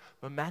with us.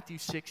 But Matthew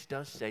 6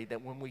 does say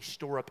that when we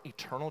store up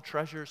eternal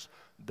treasures,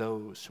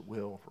 those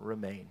will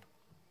remain.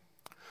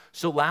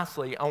 So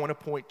lastly, I want to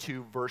point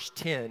to verse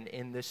 10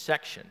 in this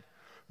section.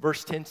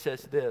 Verse 10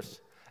 says this,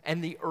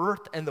 and the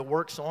earth and the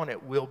works on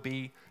it will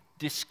be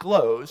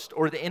disclosed,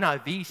 or the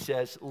NIV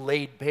says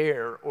laid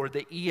bare, or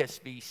the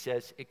ESV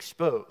says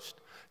exposed.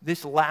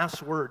 This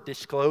last word,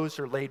 disclosed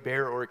or laid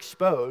bare or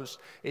exposed,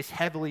 is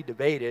heavily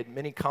debated.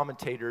 Many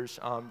commentators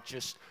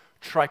just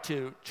try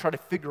to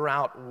figure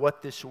out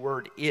what this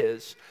word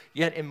is.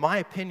 Yet, in my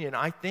opinion,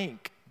 I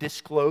think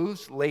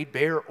disclosed, laid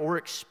bare, or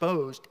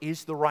exposed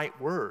is the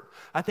right word.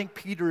 I think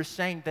Peter is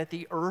saying that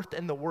the earth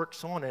and the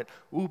works on it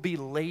will be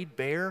laid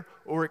bare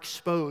or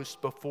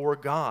exposed before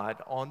God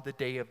on the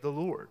day of the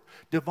Lord.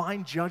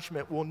 Divine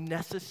judgment will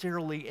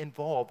necessarily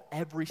involve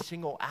every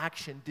single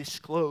action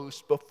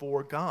disclosed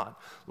before God,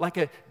 like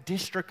a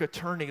district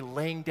attorney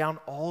laying down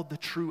all the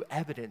true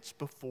evidence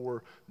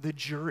before the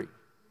jury.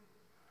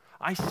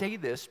 I say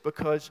this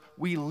because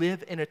we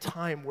live in a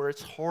time where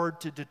it's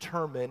hard to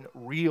determine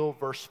real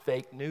versus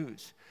fake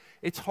news.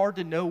 It's hard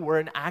to know where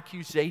an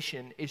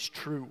accusation is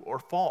true or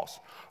false.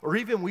 Or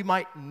even we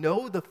might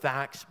know the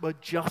facts, but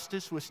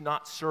justice was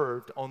not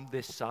served on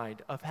this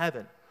side of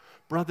heaven.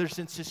 Brothers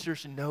and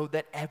sisters, know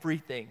that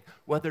everything,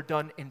 whether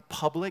done in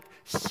public,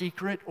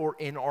 secret, or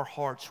in our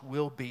hearts,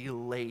 will be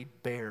laid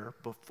bare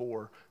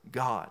before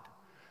God.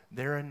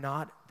 There are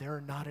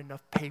not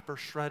enough paper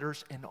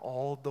shredders in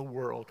all the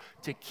world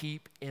to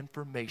keep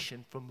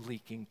information from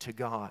leaking to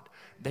God.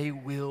 They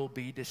will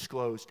be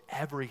disclosed.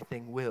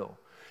 Everything will.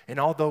 And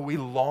although we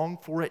long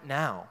for it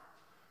now,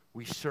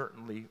 we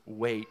certainly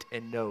wait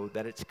and know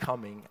that it's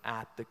coming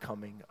at the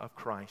coming of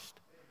Christ.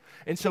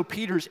 And so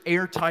Peter's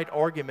airtight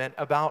argument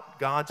about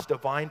God's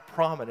divine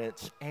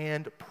prominence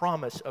and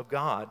promise of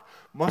God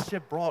must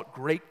have brought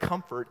great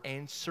comfort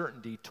and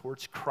certainty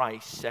towards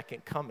Christ's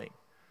second coming.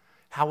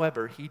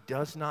 However, he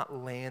does not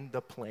land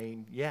the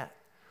plane yet.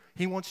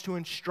 He wants to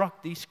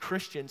instruct these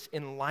Christians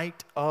in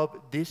light of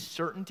this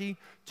certainty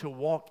to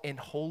walk in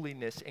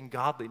holiness and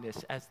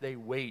godliness as they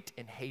wait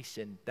and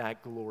hasten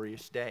that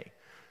glorious day.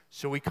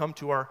 So we come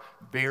to our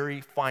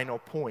very final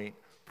point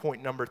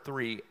number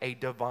 3, a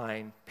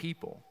divine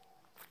people.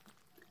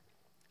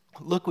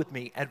 Look with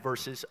me at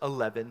verses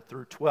 11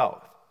 through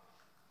 12.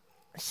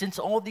 Since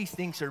all these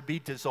things are to be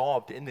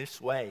dissolved in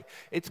this way,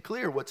 it's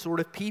clear what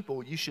sort of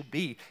people you should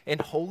be in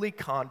holy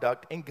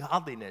conduct and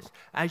godliness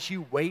as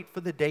you wait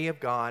for the day of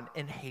God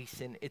and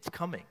hasten its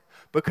coming.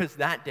 Because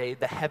that day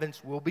the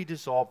heavens will be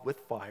dissolved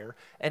with fire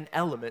and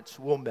elements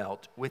will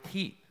melt with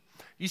heat.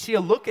 You see,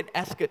 a look at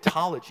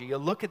eschatology, a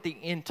look at the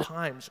end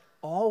times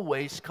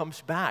always comes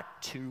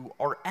back to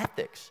our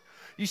ethics.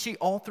 You see,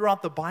 all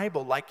throughout the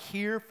Bible, like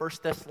here, 1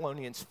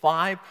 Thessalonians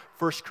 5,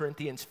 1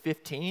 Corinthians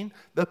 15,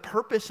 the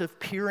purpose of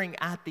peering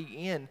at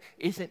the end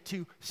isn't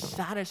to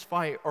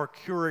satisfy our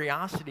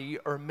curiosity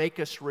or make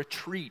us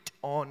retreat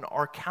on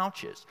our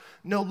couches.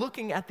 No,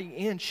 looking at the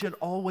end should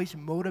always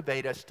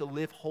motivate us to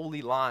live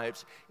holy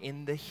lives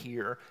in the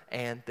here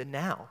and the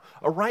now.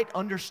 A right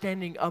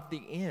understanding of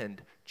the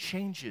end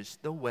changes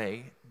the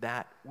way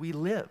that we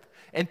live.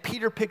 And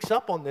Peter picks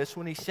up on this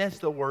when he says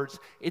the words,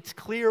 it's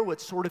clear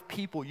what sort of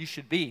people you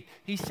should be.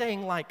 He's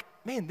saying like,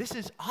 man, this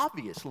is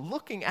obvious.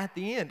 Looking at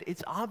the end,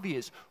 it's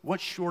obvious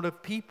what sort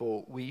of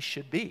people we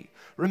should be.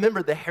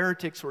 Remember, the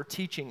heretics were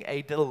teaching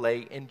a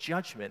delay in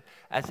judgment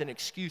as an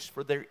excuse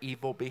for their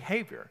evil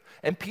behavior.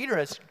 And Peter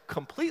has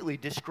completely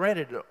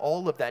discredited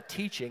all of that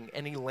teaching,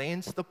 and he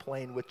lands the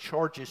plane with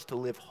charges to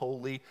live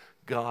holy,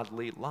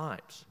 godly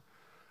lives.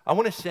 I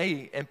want to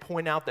say and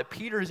point out that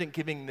Peter isn't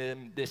giving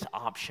them this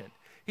option.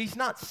 He's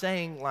not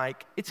saying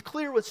like, it's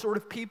clear what sort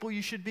of people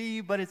you should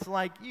be, but it's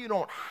like, you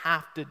don't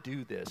have to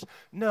do this.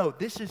 No,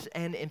 this is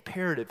an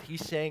imperative.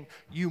 He's saying,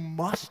 you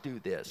must do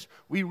this.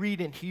 We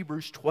read in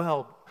Hebrews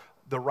 12,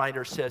 the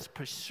writer says,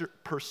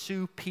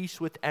 pursue peace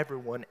with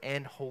everyone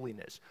and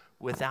holiness.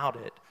 Without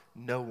it,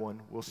 no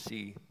one will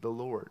see the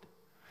Lord.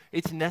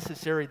 It's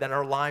necessary that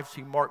our lives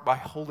be marked by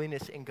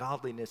holiness and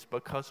godliness,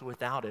 because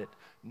without it,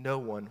 no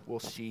one will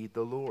see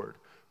the Lord.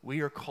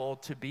 We are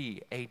called to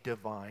be a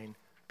divine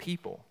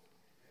people.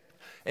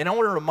 And I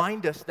want to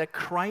remind us that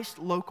Christ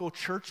local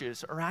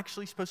churches are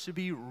actually supposed to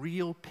be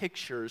real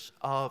pictures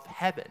of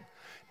heaven.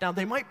 Now,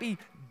 they might be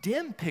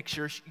dim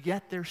pictures,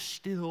 yet they're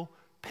still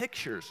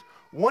pictures.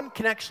 One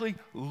can actually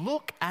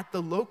look at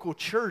the local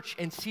church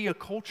and see a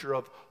culture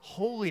of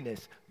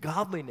holiness,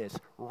 godliness,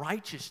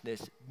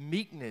 righteousness,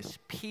 meekness,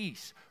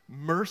 peace,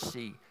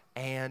 mercy,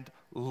 and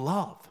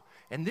love.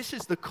 And this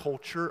is the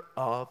culture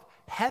of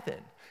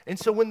heaven. And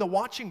so when the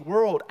watching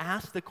world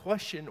asks the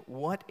question,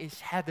 what is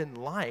heaven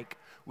like?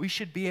 We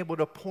should be able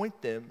to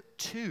point them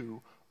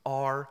to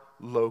our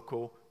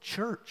local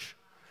church.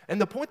 And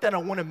the point that I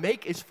want to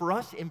make is for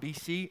us,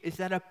 NBC, is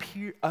that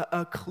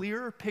a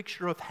clearer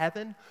picture of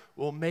heaven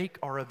will make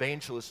our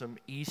evangelism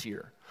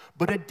easier.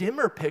 But a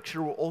dimmer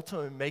picture will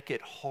ultimately make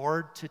it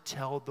hard to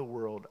tell the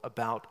world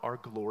about our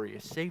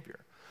glorious Savior.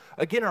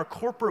 Again, our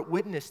corporate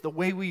witness, the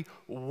way we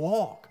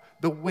walk,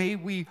 the way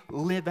we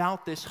live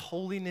out this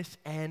holiness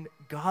and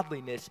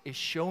godliness is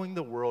showing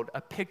the world a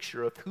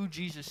picture of who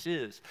Jesus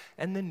is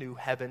and the new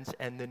heavens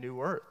and the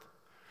new earth.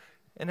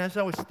 And as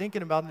I was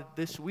thinking about it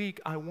this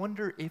week, I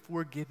wonder if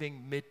we're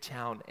giving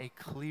Midtown a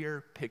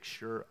clear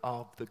picture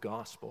of the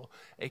gospel,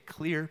 a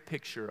clear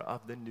picture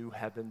of the new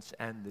heavens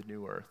and the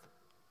new earth.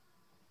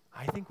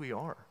 I think we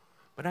are.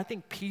 But I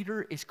think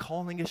Peter is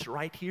calling us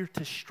right here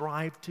to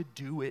strive to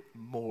do it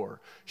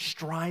more.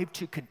 Strive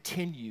to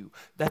continue,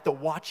 that the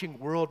watching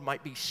world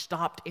might be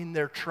stopped in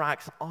their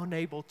tracks,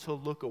 unable to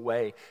look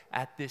away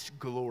at this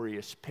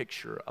glorious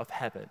picture of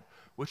heaven,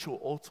 which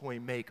will ultimately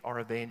make our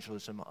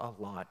evangelism a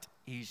lot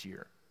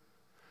easier.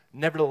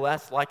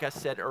 Nevertheless, like I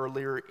said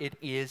earlier, it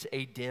is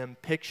a dim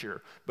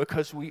picture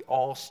because we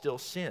all still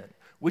sin,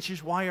 which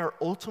is why our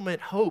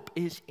ultimate hope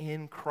is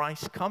in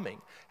Christ's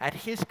coming. At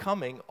his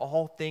coming,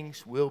 all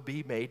things will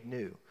be made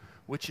new,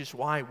 which is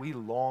why we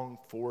long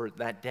for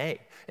that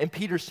day. And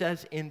Peter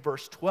says in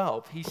verse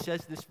 12, he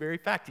says this very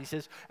fact. He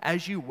says,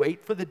 as you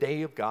wait for the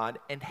day of God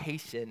and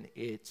hasten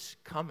its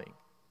coming.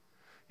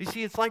 You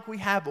see, it's like we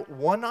have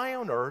one eye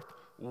on earth,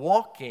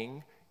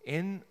 walking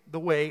in the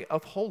way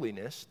of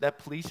holiness that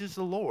pleases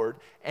the Lord,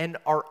 and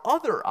our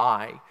other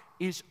eye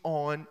is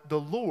on the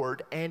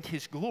Lord and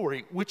his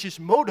glory, which is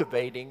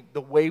motivating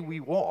the way we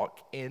walk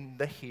in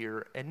the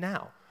here and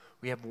now.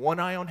 We have one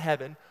eye on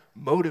heaven,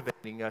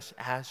 motivating us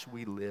as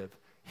we live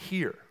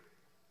here.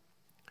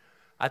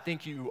 I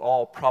think you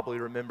all probably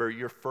remember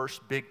your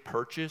first big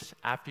purchase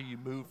after you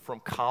moved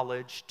from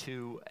college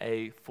to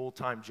a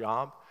full-time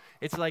job.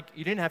 It's like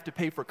you didn't have to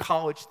pay for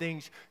college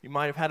things. You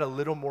might have had a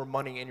little more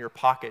money in your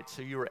pocket,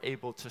 so you were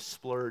able to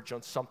splurge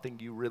on something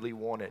you really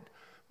wanted.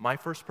 my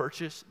first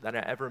purchase that I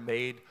ever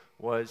made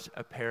was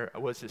a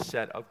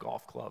set of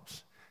golf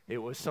clubs. It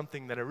was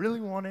something that I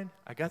really wanted.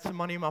 I got some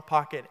money in my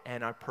pocket,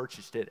 and I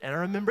purchased it. And I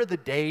remember the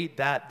day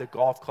that the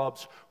golf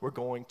clubs were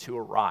going to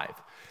arrive.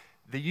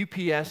 The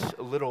UPS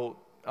little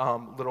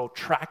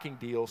tracking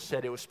deal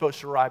said it was supposed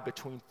to arrive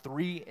between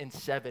 3 and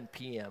 7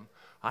 p.m.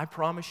 I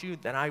promise you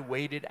that I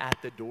waited at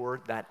the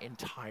door that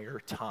entire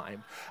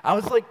time. I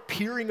was like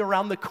peering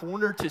around the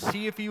corner to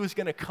see if he was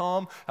going to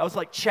come. I was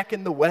like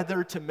checking the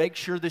weather to make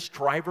sure this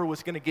driver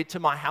was going to get to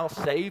my house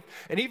safe.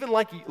 And even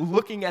like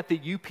looking at the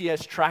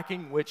UPS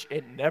tracking, which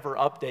it never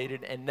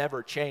updated and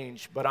never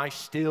changed, but I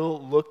still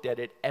looked at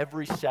it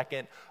every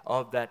second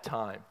of that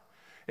time.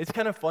 It's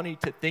kind of funny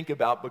to think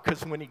about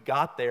because when he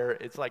got there,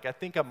 it's like I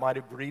think I might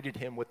have greeted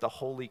him with the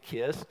holy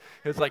kiss.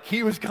 It was like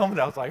he was coming.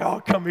 I was like,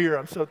 oh, come here.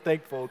 I'm so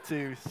thankful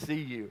to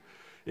see you.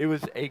 It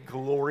was a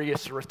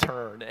glorious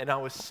return, and I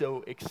was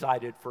so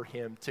excited for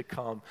him to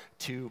come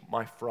to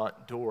my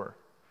front door.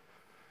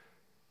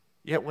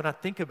 Yet when I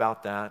think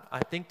about that, I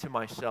think to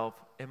myself,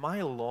 am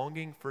I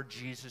longing for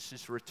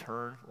Jesus'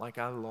 return like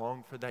I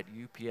long for that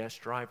UPS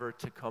driver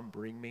to come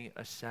bring me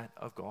a set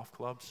of golf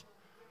clubs?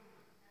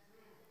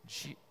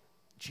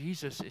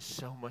 Jesus is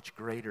so much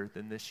greater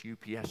than this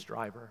UPS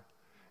driver,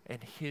 and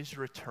his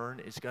return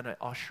is going to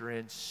usher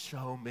in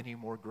so many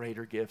more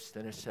greater gifts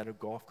than a set of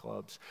golf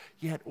clubs.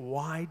 Yet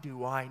why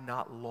do I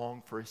not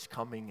long for his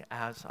coming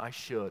as I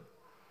should?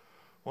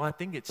 Well, I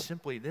think it's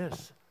simply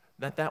this,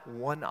 that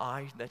one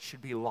eye that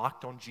should be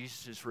locked on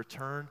Jesus'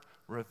 return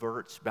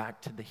reverts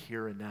back to the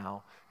here and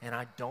now, and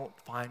I don't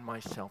find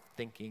myself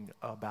thinking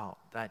about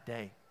that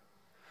day.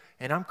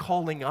 And I'm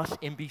calling us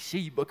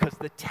NBC because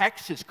the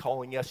text is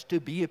calling us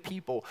to be a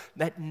people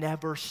that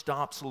never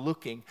stops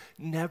looking,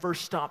 never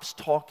stops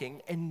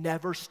talking, and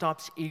never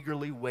stops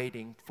eagerly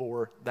waiting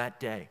for that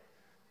day.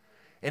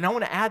 And I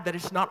want to add that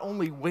it's not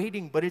only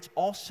waiting, but it's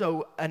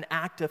also an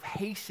act of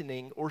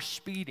hastening or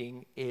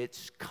speeding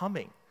its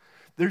coming.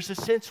 There's a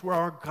sense where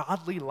our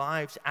godly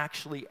lives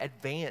actually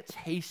advance,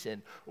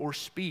 hasten, or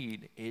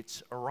speed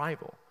its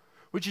arrival,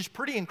 which is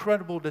pretty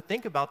incredible to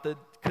think about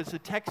because the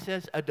text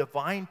says a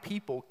divine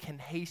people can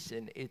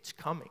hasten its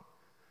coming.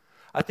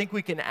 I think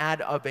we can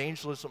add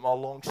evangelism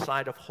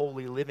alongside of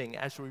holy living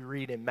as we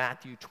read in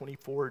Matthew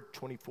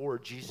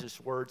 24:24,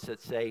 Jesus' words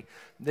that say,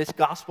 this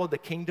gospel of the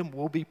kingdom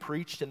will be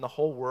preached in the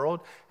whole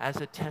world as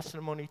a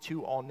testimony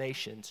to all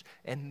nations,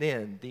 and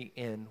then the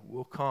end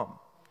will come.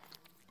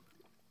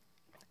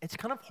 It's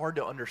kind of hard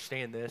to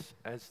understand this,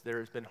 as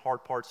there's been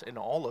hard parts in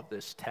all of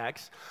this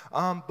text,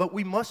 but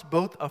we must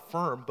both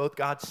affirm both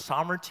God's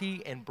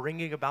sovereignty in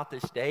bringing about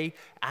this day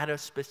at a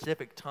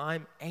specific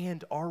time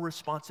and our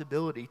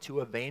responsibility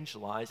to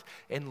evangelize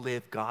and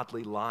live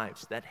godly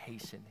lives that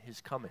hasten his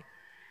coming.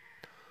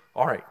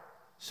 All right,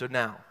 so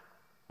now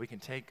we can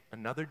take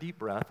another deep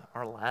breath,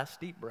 our last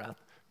deep breath,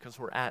 because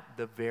we're at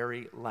the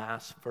very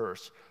last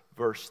verse,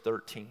 verse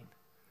 13.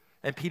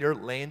 And Peter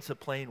lands the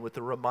plane with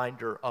a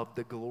reminder of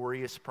the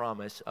glorious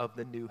promise of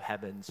the new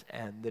heavens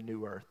and the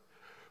new earth.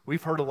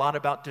 We've heard a lot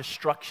about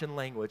destruction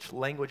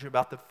language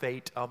about the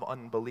fate of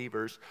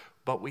unbelievers,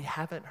 but we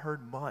haven't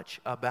heard much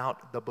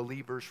about the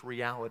believer's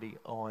reality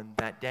on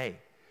that day.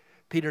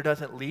 Peter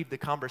doesn't leave the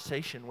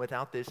conversation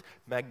without this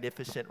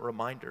magnificent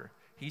reminder.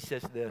 He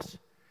says this.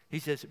 He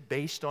says,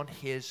 based on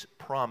his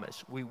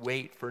promise, we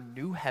wait for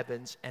new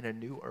heavens and a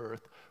new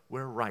earth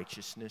where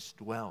righteousness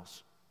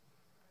dwells.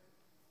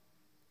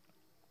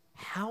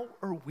 How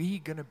are we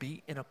going to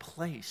be in a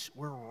place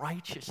where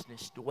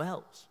righteousness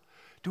dwells?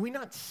 Do we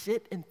not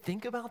sit and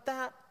think about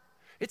that?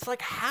 It's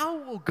like, how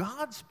will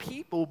God's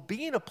people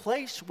be in a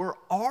place where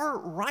our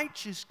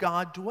righteous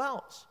God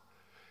dwells?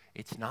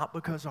 It's not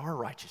because of our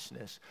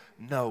righteousness.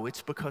 No,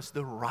 it's because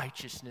the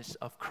righteousness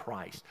of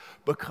Christ.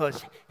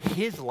 Because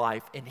his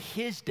life and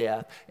his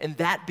death and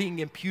that being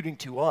imputed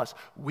to us,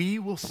 we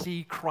will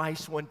see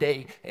Christ one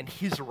day and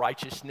his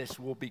righteousness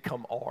will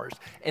become ours.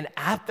 And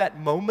at that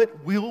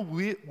moment, we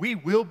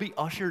will be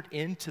ushered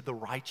into the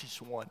righteous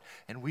one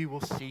and we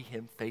will see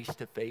him face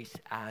to face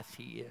as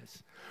he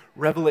is.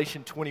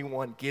 Revelation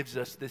 21 gives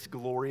us this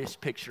glorious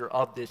picture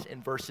of this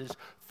in verses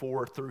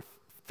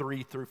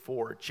 3 through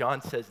 4.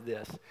 John says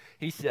this.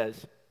 He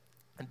says,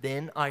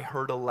 then I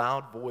heard a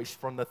loud voice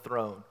from the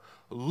throne.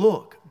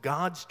 Look,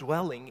 God's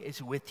dwelling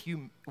is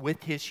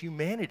with his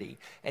humanity,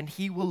 and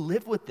he will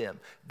live with them.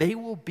 They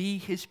will be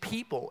his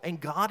people, and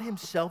God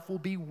himself will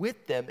be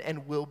with them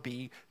and will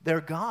be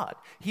their God.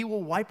 He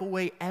will wipe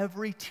away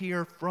every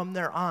tear from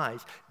their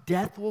eyes.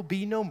 Death will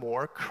be no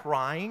more.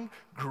 Crying,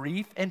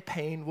 grief, and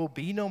pain will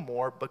be no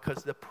more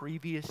because the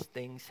previous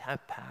things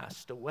have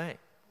passed away.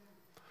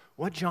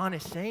 What John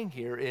is saying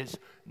here is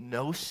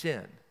no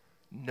sin,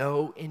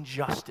 no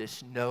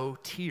injustice, no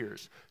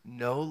tears,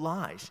 no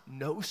lies,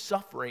 no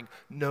suffering,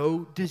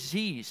 no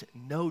disease,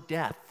 no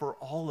death, for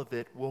all of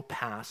it will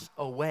pass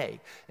away.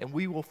 And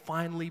we will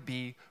finally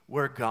be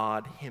where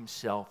God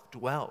himself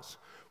dwells.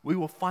 We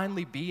will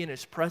finally be in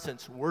his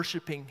presence,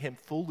 worshiping him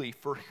fully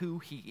for who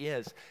he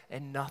is,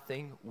 and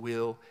nothing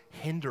will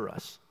hinder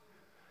us.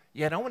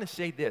 Yet I want to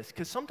say this,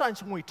 because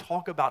sometimes when we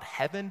talk about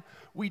heaven,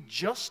 we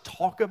just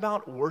talk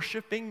about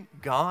worshiping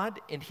God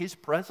in His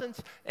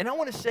presence. And I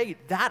want to say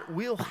that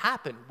will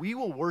happen. We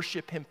will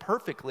worship Him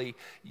perfectly,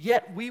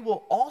 yet we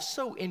will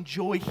also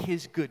enjoy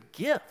His good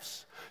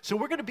gifts. So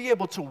we're going to be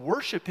able to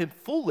worship Him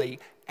fully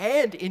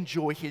and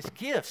enjoy His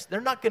gifts.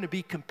 They're not going to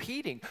be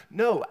competing.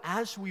 No,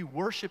 as we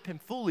worship Him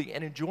fully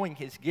and enjoying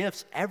His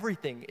gifts,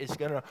 everything is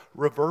going to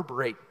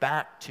reverberate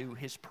back to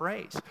His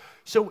praise.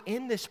 So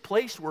in this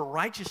place where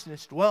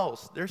righteousness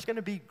dwells, there's going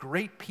to be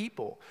great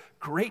people,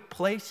 great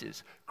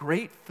places,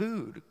 great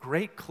food,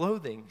 great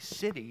clothing,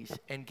 cities,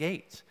 and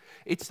gates.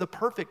 It's the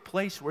perfect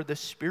place where the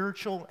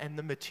spiritual and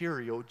the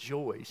material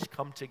joys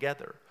come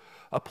together.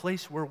 A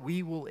place where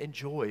we will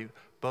enjoy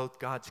both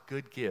God's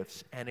good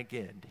gifts and,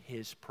 again,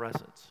 His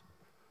presence.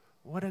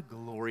 What a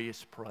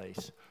glorious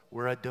place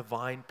where a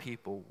divine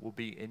people will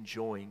be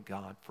enjoying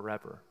God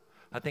forever.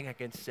 I think I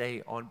can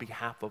say on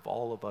behalf of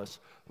all of us,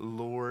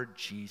 Lord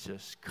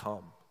Jesus,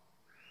 come.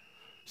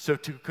 So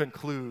to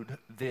conclude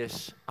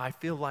this, I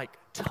feel like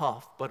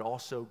tough but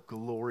also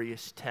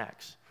glorious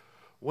text.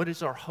 What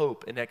is our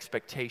hope and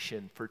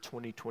expectation for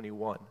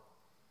 2021?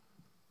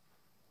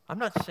 I'm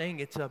not saying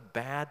it's a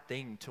bad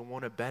thing to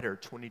want a better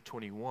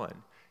 2021.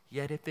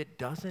 Yet if it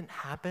doesn't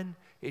happen,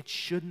 it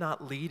should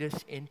not lead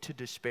us into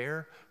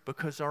despair,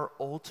 because our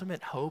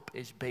ultimate hope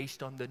is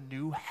based on the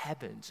new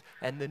heavens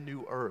and the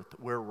new earth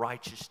where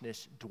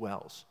righteousness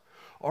dwells.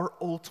 Our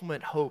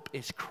ultimate hope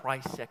is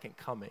Christ's second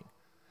coming.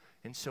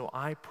 And so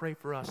I pray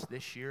for us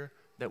this year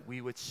that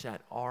we would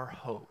set our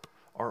hope,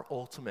 our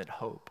ultimate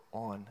hope,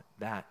 on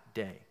that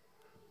day.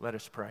 Let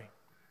us pray.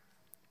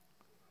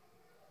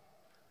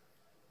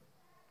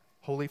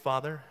 Holy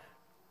Father,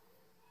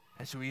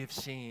 as we have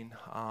seen,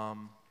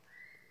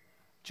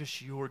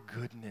 just your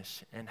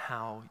goodness and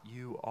how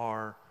you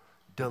are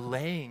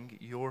delaying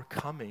your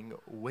coming,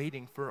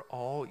 waiting for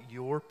all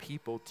your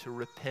people to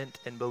repent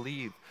and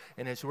believe.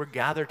 And as we're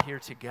gathered here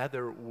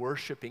together,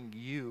 worshiping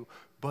you,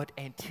 but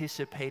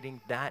anticipating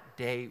that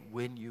day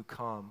when you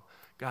come,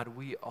 God,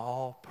 we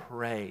all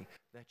pray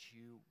that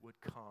you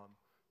would come.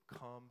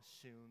 Come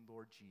soon,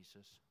 Lord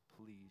Jesus.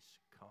 Please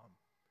come.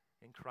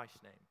 In Christ's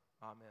name,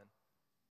 amen.